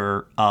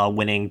Oscar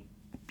winning,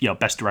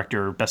 best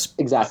director, best.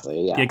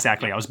 Exactly. Yeah.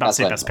 Exactly. I was about to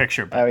say best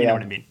picture, but you know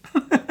what I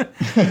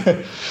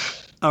mean.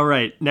 All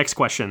right. Next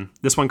question.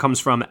 This one comes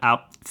from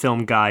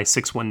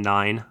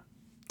OutFilmGuy619.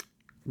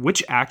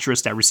 Which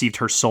actress that received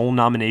her sole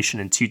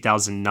nomination in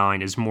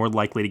 2009 is more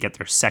likely to get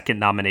their second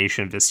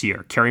nomination this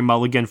year? Carey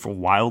Mulligan for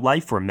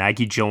Wildlife or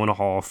Maggie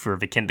Gyllenhaal for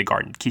The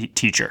Kindergarten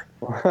Teacher?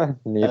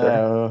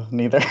 Neither.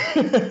 Neither.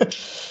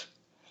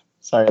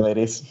 Sorry,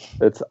 ladies.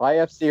 It's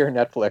IFC or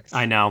Netflix.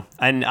 I know.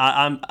 And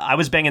I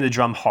was banging the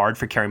drum hard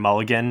for Carey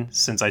Mulligan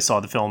since I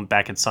saw the film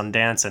back at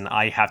Sundance, and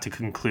I have to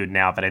conclude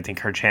now that I think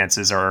her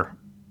chances are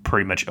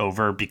pretty much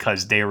over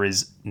because there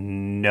is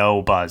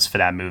no buzz for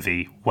that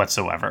movie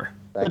whatsoever.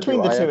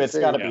 Between the two, it's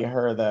got to be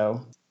her,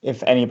 though,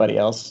 if anybody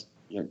else.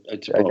 Yeah,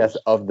 I guess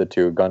of the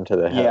two, gun to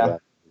the head. Yeah.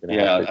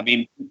 Yeah, I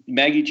mean,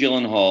 Maggie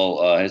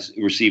Gyllenhaal has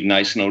received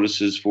nice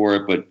notices for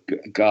it, but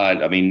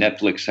God, I mean,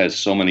 Netflix has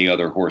so many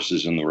other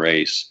horses in the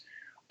race.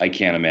 I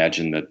can't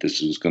imagine that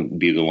this is going to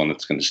be the one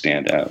that's going to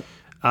stand out.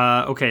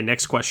 Okay,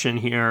 next question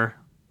here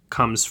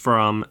comes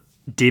from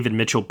David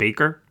Mitchell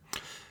Baker.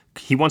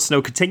 He wants to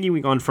know,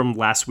 continuing on from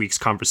last week's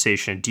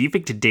conversation, do you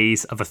think the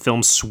days of a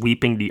film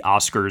sweeping the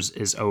Oscars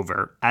is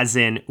over? As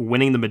in,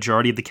 winning the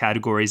majority of the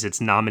categories it's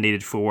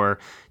nominated for,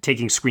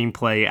 taking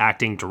screenplay,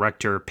 acting,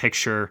 director,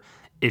 picture.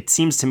 It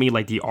seems to me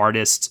like The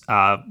Artist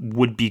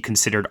would be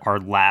considered our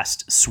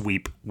last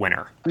sweep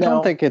winner. I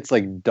don't think it's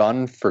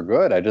done for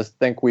good. I just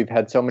think we've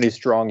had so many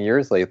strong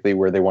years lately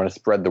where they want to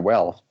spread the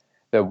wealth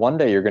that one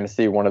day you're going to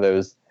see one of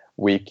those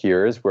weak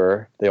years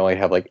where they only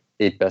have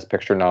 8 Best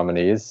Picture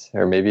nominees,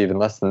 or maybe even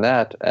less than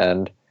that,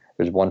 and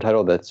there's one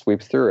title that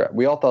sweeps through.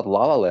 We all thought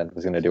La La Land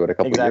was going to do it a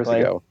couple of years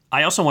ago.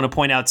 I also want to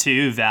point out,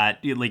 too,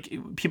 that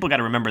people got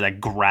to remember that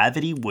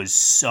Gravity was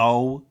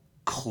so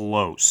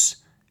close.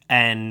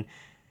 And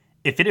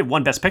if it had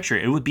won Best Picture,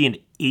 it would be an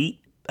 8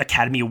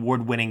 Academy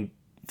Award-winning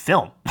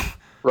film.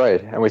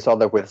 Right, and we saw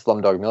that with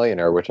Slumdog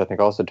Millionaire, which I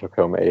think also took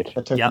home 8.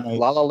 Yep.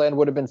 La La Land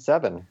would have been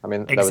 7. I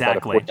mean, that was about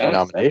a 14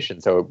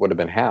 nomination, so it would have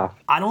been half.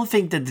 I don't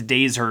think that the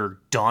days are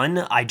done.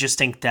 I just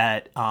think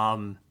that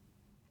I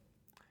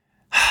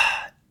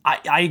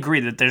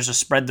agree that there's a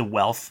spread the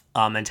wealth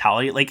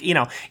mentality.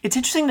 It's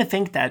interesting to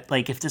think that,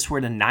 if this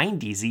were the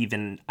 90s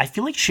even, I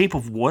feel like Shape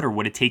of Water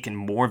would have taken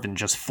more than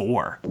just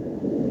 4.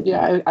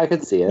 Yeah, I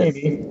could see it.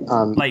 Maybe.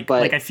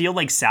 I feel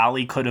like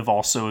Sally could have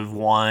also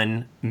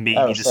won maybe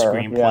the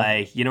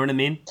screenplay. Yeah. You know what I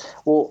mean?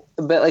 Well,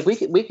 but we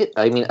could.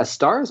 I mean, A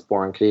Star Is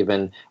Born could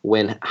even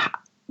win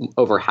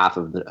over half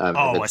of the.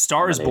 A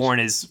Star Is Born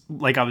is,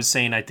 like I was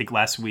saying, I think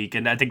last week,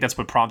 and I think that's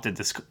what prompted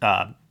this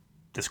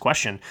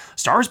question.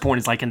 Star Is Born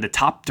is in the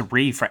top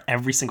 3 for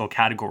every single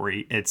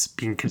category it's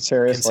being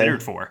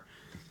considered for.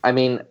 I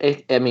mean,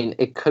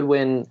 it could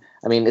win.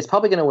 I mean, it's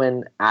probably going to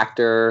win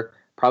actor,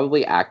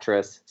 probably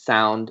actress,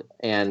 sound,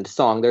 and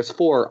song. There's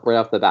 4 right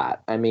off the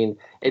bat. I mean,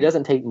 it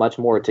doesn't take much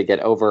more to get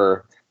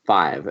over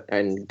 5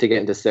 and to get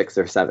into 6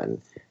 or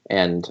 7.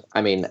 And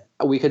I mean,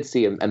 we could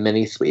see a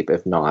mini sweep,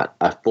 if not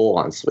a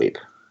full-on sweep.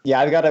 Yeah,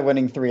 I've got it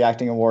winning 3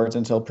 acting awards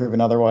until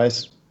proven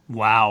otherwise.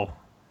 Wow.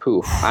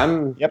 Poof.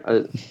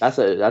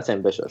 That's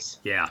ambitious.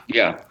 Yeah.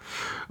 Yeah.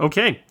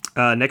 Okay.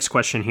 Next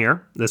question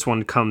here. This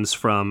one comes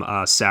from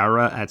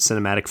Sarah at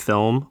Cinematic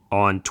Film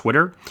on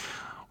Twitter.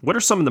 What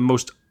are some of the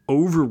most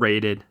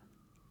overrated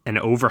and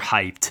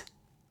overhyped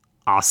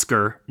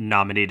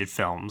Oscar-nominated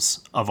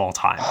films of all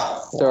time?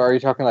 So are you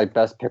talking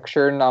Best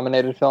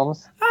Picture-nominated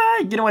films?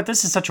 You know what?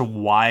 This is such a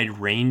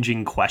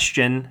wide-ranging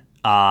question.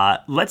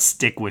 Let's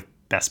stick with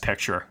Best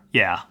Picture.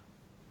 Yeah.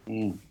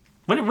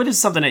 What is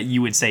something that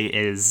you would say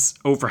is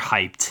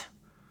overhyped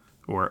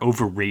or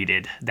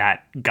overrated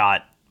that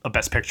got a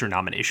Best Picture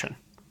nomination?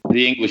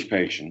 The English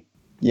Patient.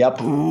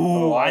 Yep.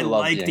 Ooh, I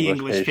like The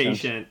English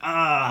Patient.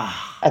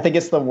 I think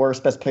it's the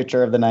worst Best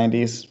Picture of the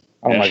 90s.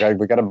 Oh my God,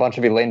 we got a bunch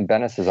of Elaine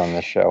Benesses on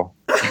this show.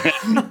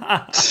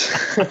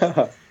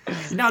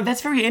 No,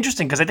 that's very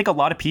interesting because I think a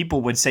lot of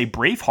people would say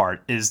Braveheart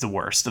is the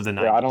worst of the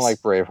 90s. Yeah, I don't like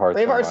Braveheart.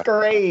 Braveheart's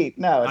great.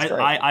 No, it's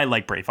great. I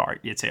like Braveheart,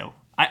 you too.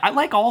 I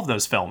like all of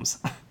those films.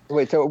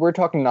 Wait, so we're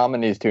talking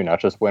nominees too, not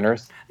just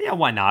winners? Yeah,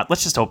 why not?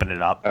 Let's just open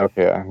it up.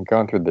 Okay, I'm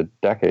going through the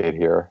decade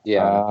here.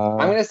 Yeah.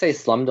 I'm going to say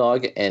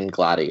Slumdog and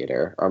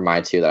Gladiator are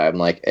my 2 that I'm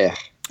like, eh.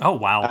 Oh,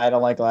 wow. I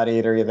don't like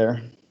Gladiator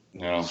either.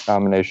 No.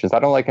 Nominations. I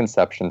don't like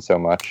Inception so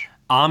much.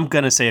 I'm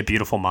going to say A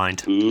Beautiful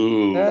Mind.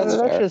 Ooh. That's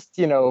just,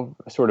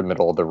 sort of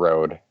middle of the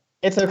road.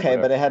 It's okay,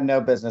 but it had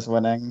no business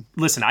winning.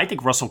 Listen, I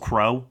think Russell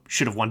Crowe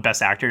should have won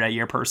Best Actor that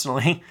year,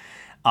 personally.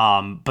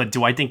 But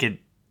do I think it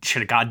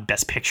should have gotten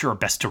Best Picture or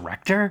Best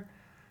Director?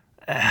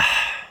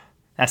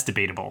 That's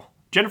debatable.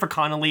 Jennifer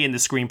Connelly in the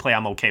screenplay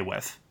I'm okay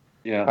with.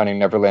 Yeah. Finding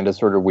Neverland is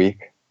sort of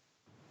weak.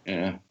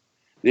 Yeah.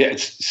 Yeah,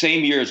 it's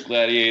same year as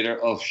Gladiator.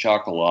 Oh,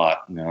 Chocolat.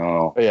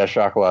 No. But yeah,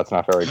 Chocolat's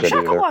not very good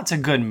either. Chocolat's a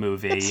good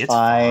movie. It's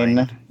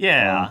fine.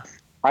 Yeah.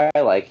 I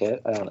like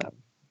it. I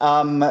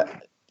don't know.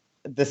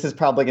 This is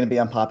probably going to be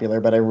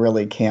unpopular, but I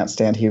really can't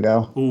stand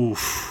Hugo.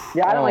 Oof.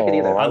 Yeah, I don't like it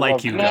either. I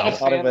like Hugo. I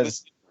thought it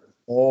was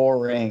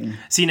boring.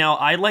 See, now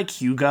I like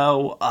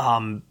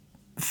Hugo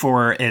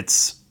for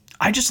its.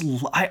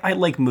 I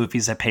like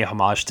movies that pay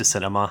homage to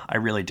cinema. I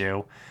really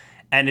do.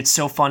 And it's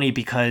so funny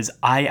because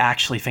I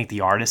actually think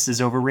The Artist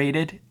is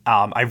overrated.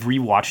 I've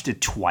rewatched it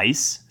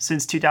twice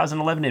since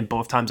 2011, and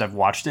both times I've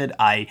watched it,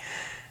 I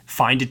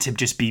find it to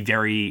just be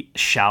very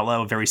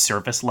shallow, very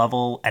surface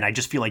level, and I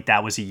just feel like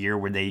that was a year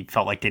where they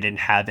felt like they didn't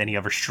have any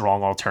other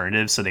strong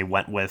alternatives, so they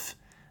went with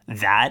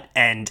that.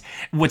 And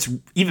what's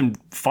even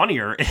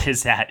funnier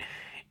is that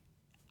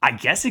I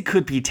guess it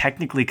could be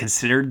technically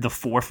considered the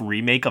fourth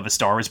remake of A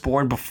Star Is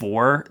Born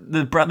before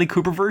the Bradley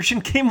Cooper version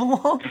came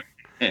along.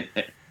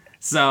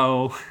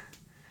 So,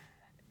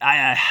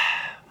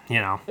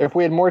 If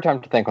we had more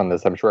time to think on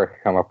this, I'm sure I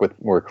could come up with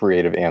more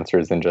creative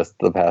answers than just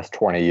the past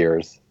 20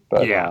 years.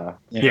 But,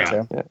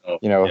 there's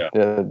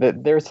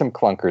some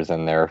clunkers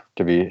in there,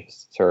 to be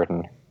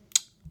certain.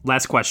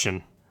 Last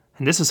question.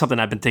 And this is something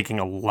I've been thinking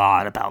a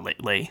lot about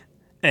lately.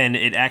 And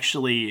it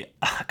actually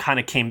kind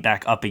of came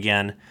back up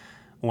again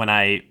when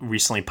I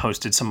recently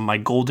posted some of my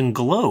Golden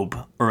Globe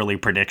early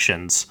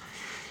predictions.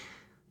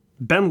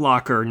 Ben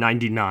Locker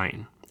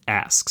 99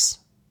 asks,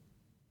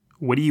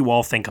 what do you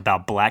all think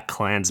about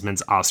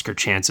BlacKkKlansman's Oscar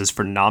chances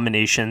for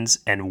nominations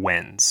and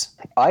wins?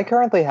 I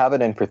currently have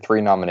it in for 3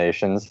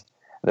 nominations.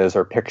 Those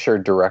are picture,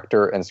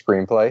 director, and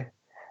screenplay.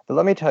 But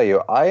let me tell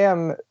you, I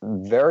am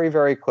very,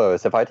 very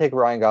close, if I take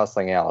Ryan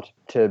Gosling out,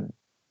 to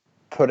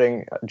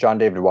putting John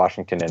David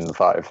Washington in the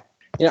 5.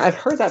 I've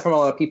heard that from a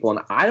lot of people, and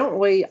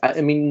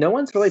no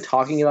one's really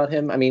talking about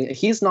him. I mean,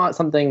 he's not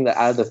something that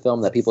out of the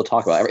film that people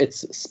talk about.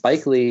 It's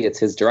Spike Lee, it's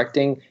his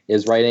directing,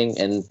 his writing,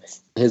 and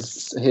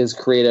his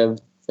creative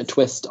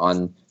twist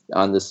on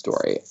this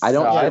story. I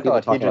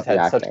thought he just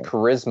had such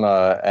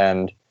charisma,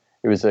 and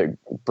it was a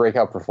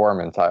breakout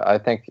performance. I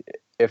think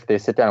if they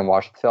sit down and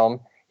watch the film,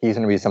 he's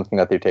going to be something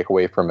that they take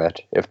away from it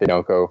if they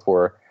don't go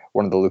for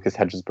one of the Lucas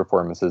Hedges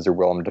performances or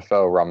Willem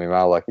Dafoe, Rami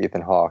Malek,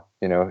 Ethan Hawke.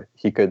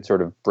 He could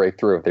sort of break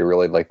through if they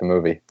really like the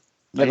movie.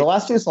 Yeah, the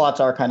last 2 slots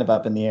are kind of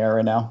up in the air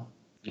right now.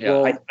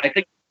 Yeah, well,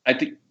 I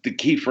think the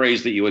key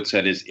phrase that you had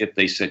said is if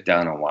they sit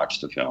down and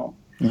watch the film.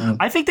 Mm-hmm.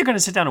 I think they're going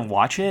to sit down and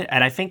watch it,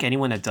 and I think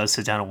anyone that does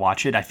sit down and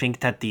watch it, I think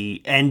that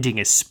the ending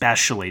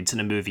especially to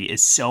the movie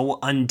is so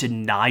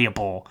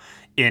undeniable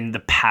in the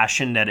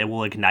passion that it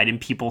will ignite in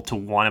people to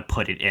want to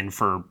put it in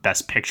for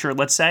Best Picture,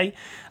 let's say.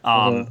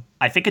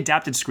 I think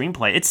adapted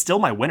screenplay, it's still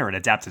my winner in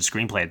adapted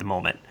screenplay at the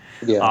moment.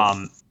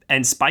 Yeah.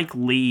 And Spike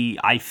Lee,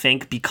 I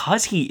think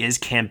because he is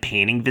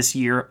campaigning this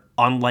year,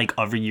 unlike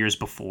other years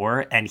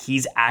before, and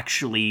he's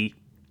actually,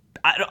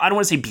 I don't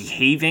want to say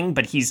behaving,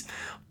 but he's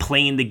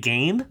playing the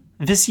game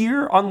this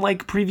year,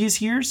 unlike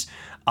previous years.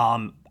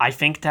 I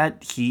think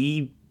that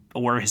he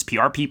or his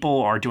PR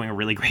people are doing a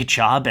really great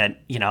job at,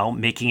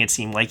 making it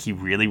seem like he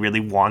really, really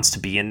wants to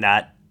be in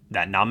that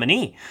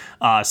nominee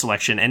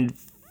selection. And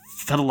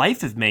for the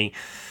life of me,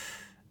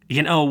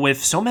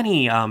 with so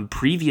many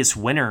previous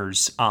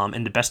winners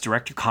in the Best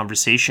Director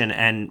conversation,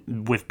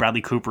 and with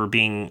Bradley Cooper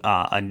being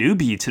a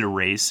newbie to the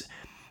race,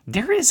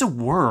 there is a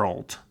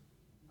world,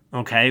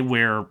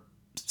 where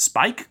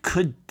Spike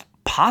could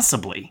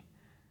possibly,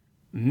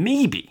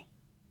 maybe,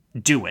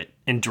 do it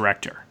in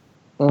director.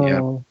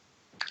 Yeah.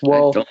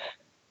 Well,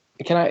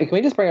 can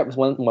we just bring up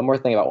one more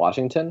thing about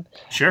Washington?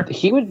 Sure.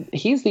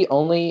 He's the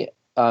only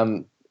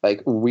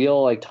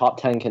real top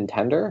 10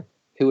 contender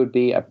who would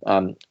be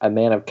a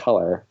man of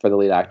color for the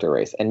lead actor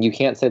race, and you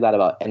can't say that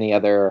about any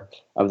other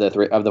of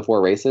the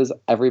 4 races.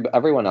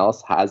 Everyone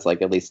else has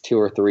at least 2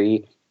 or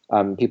 3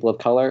 people of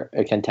color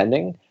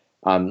contending.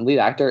 Lead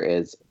actor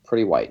is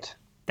pretty white.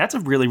 That's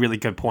a really, really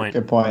good point.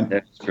 Good point.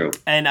 That's true.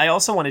 And I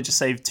also wanted to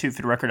say, too,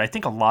 for the record, I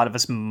think a lot of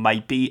us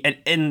might be,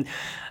 and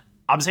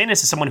I'm saying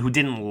this as someone who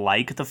didn't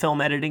like the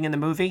film editing in the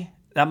movie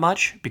that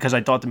much, because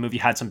I thought the movie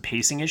had some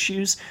pacing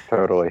issues.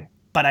 Totally.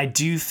 But I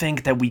do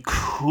think that we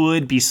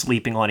could be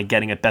sleeping on it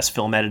getting a Best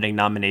Film Editing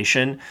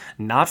nomination,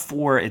 not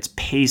for its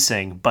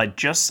pacing, but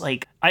just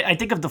I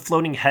think of the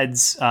floating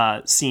heads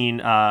scene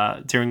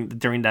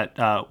during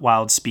that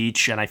wild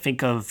speech, and I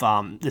think of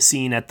the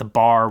scene at the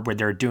bar where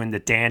they're doing the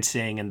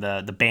dancing and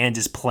the band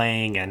is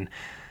playing, and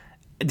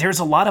there's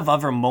a lot of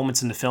other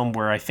moments in the film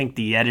where I think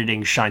the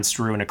editing shines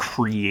through in a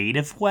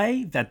creative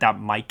way that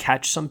might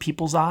catch some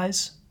people's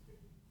eyes.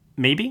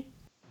 Maybe.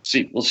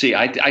 We'll see.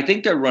 I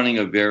think they're running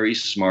a very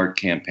smart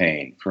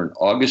campaign for an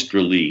August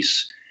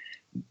release.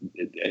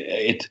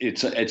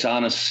 It's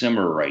on a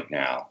simmer right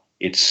now.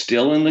 It's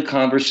still in the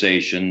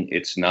conversation.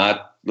 It's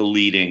not the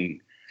leading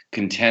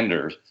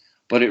contender,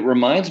 but it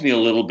reminds me a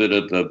little bit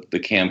of the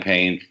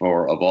campaign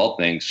for, of all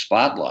things,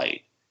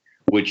 Spotlight,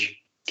 which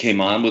came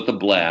on with a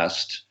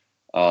blast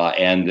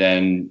and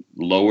then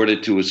lowered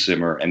it to a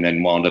simmer and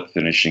then wound up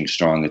finishing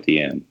strong at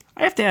the end.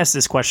 I have to ask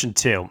this question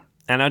too.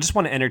 And I just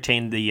want to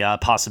entertain the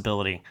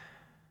possibility.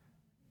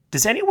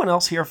 Does anyone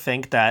else here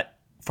think that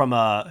from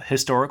a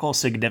historical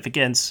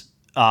significance,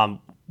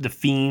 the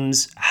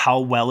themes,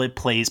 how well it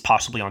plays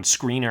possibly on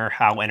screen or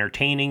how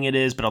entertaining it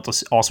is, but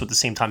also at the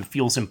same time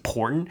feels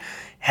important?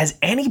 Has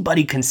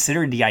anybody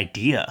considered the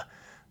idea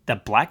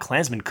that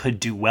BlacKkKlansman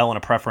could do well in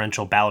a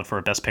preferential ballot for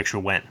a Best Picture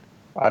win.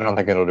 I don't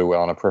think it'll do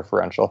well in a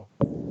preferential.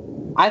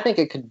 I think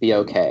it could be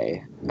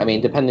okay. I mean,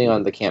 depending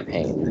on the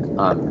campaign.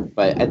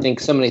 But I think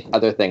so many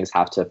other things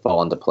have to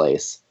fall into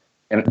place.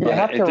 And you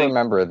have to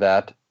remember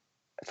that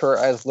for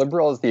as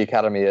liberal as the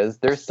Academy is,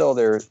 there's still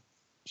their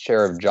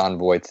share of Jon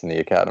Voights in the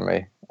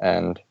Academy.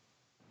 And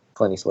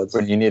Clint Eastwood's.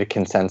 But you need a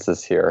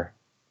consensus here.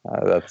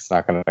 That's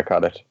not going to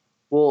cut it.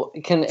 Well,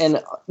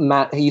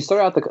 Matt, you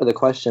started out the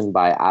question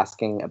by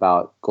asking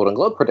about Golden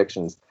Globe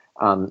predictions.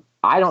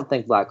 I don't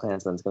think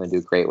BlacKkKlansman is going to do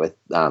great with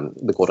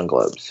the Golden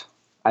Globes.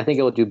 I think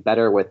it will do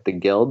better with the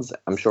guilds.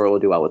 I'm sure it will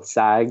do well with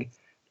SAG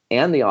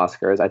and the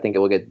Oscars. I think it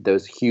will get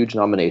those huge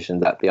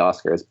nominations at the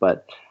Oscars,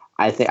 but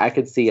I think I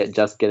could see it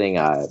just getting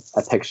a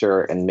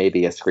picture and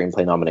maybe a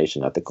screenplay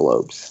nomination at the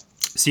Globes.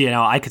 See,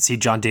 I could see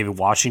John David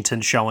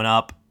Washington showing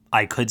up.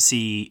 I could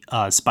see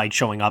Spike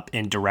showing up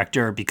in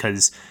director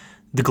because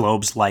the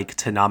Globes like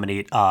to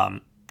nominate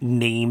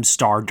name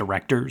star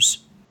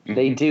directors.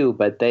 They do,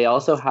 but they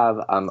also have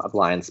a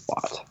blind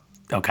spot.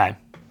 Okay.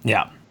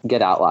 Yeah.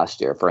 Get Out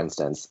last year, for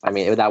instance. I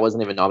mean, that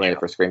wasn't even nominated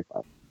for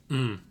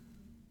screenplay.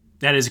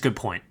 That is a good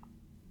point.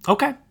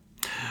 Okay.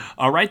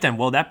 All right, then.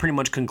 Well, that pretty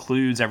much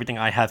concludes everything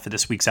I have for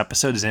this week's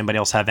episode. Does anybody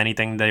else have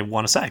anything they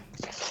want to say?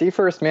 See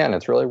First Man.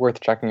 It's really worth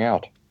checking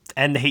out.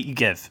 And The Hate You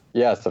Give.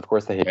 Yes, of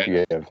course, The Hate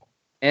You Give.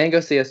 And go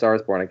see A Star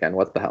Is Born Again.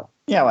 What the hell?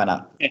 Yeah, why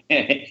not?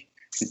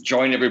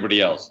 Join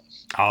everybody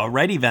else. All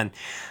righty, then.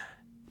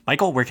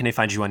 Michael, where can they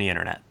find you on the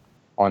internet?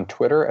 On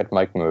Twitter at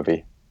Mike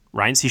Movie.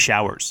 Ryan C.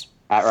 Showers.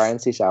 At Ryan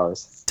C.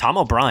 Showers. Tom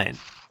O'Brien.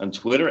 On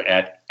Twitter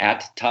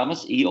at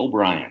Thomas E.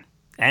 O'Brien.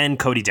 And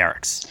Cody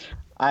Derricks.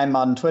 I'm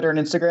on Twitter and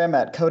Instagram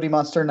at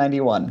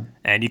CodyMonster91.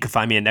 And you can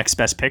find me at Next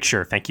Best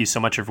Picture. Thank you so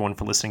much, everyone,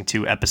 for listening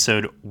to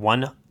episode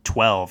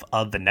 112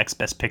 of the Next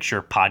Best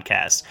Picture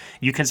podcast.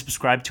 You can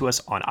subscribe to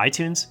us on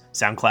iTunes,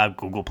 SoundCloud,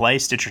 Google Play,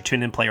 Stitcher,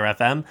 TuneIn, Player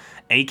FM,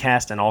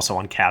 Acast, and also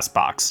on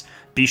CastBox.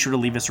 Be sure to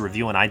leave us a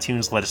review on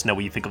iTunes. Let us know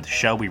what you think of the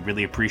show. We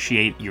really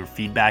appreciate your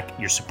feedback,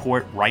 your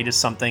support. Write us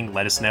something.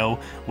 Let us know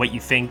what you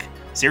think.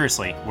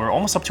 Seriously, we're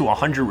almost up to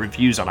 100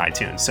 reviews on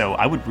iTunes, so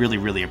I would really,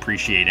 really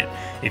appreciate it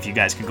if you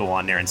guys could go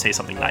on there and say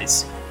something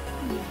nice.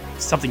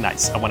 Something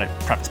nice. I want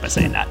to preface by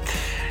saying that.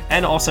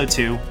 And also,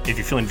 too, if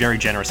you're feeling very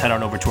generous, head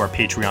on over to our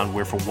Patreon,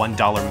 where for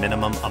 $1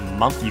 minimum a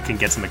month, you can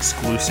get some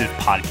exclusive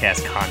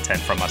podcast content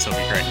from us over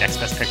here at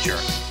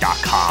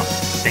nextbestpicture.com.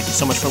 Thank you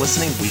so much for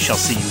listening. We shall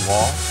see you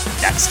all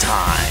next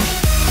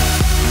time.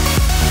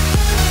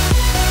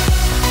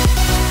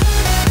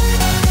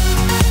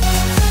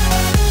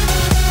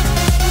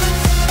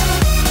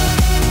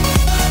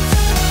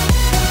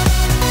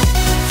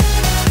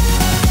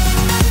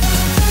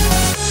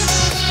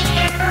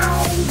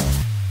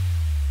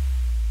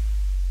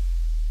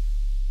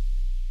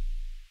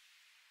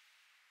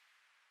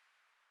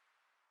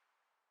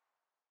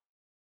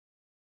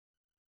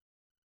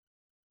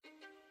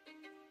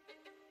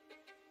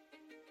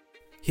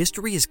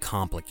 History is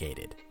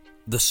complicated.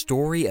 The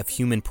story of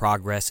human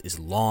progress is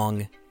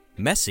long,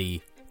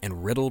 messy,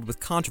 and riddled with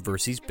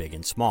controversies big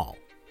and small.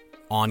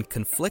 On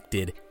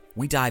Conflicted,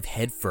 we dive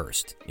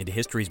headfirst into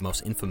history's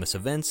most infamous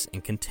events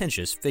and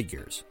contentious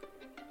figures.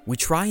 We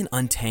try and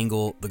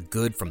untangle the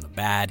good from the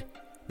bad,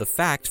 the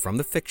fact from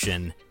the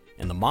fiction,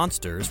 and the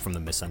monsters from the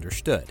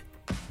misunderstood.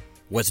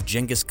 Was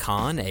Genghis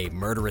Khan a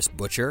murderous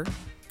butcher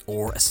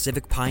or a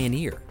civic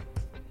pioneer?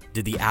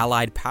 Did the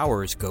Allied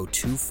powers go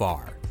too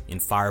far in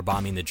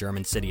firebombing the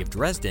German city of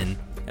Dresden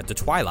at the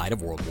twilight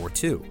of World War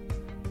II?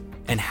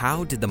 And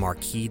how did the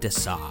Marquis de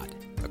Sade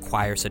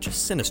acquire such a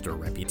sinister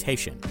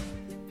reputation?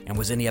 And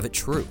was any of it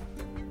true?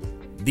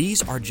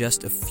 These are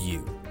just a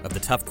few of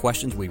the tough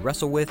questions we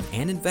wrestle with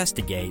and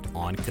investigate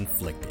on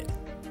Conflicted.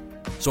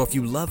 So if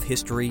you love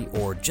history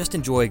or just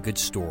enjoy a good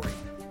story,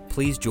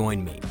 please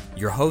join me,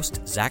 your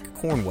host, Zach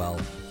Cornwell,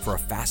 for a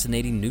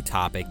fascinating new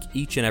topic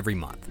each and every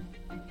month.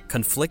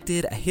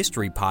 Conflicted, a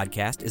history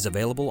podcast, is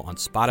available on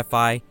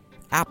Spotify,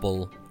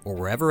 Apple, or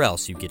wherever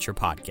else you get your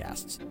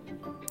podcasts.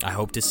 I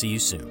hope to see you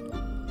soon.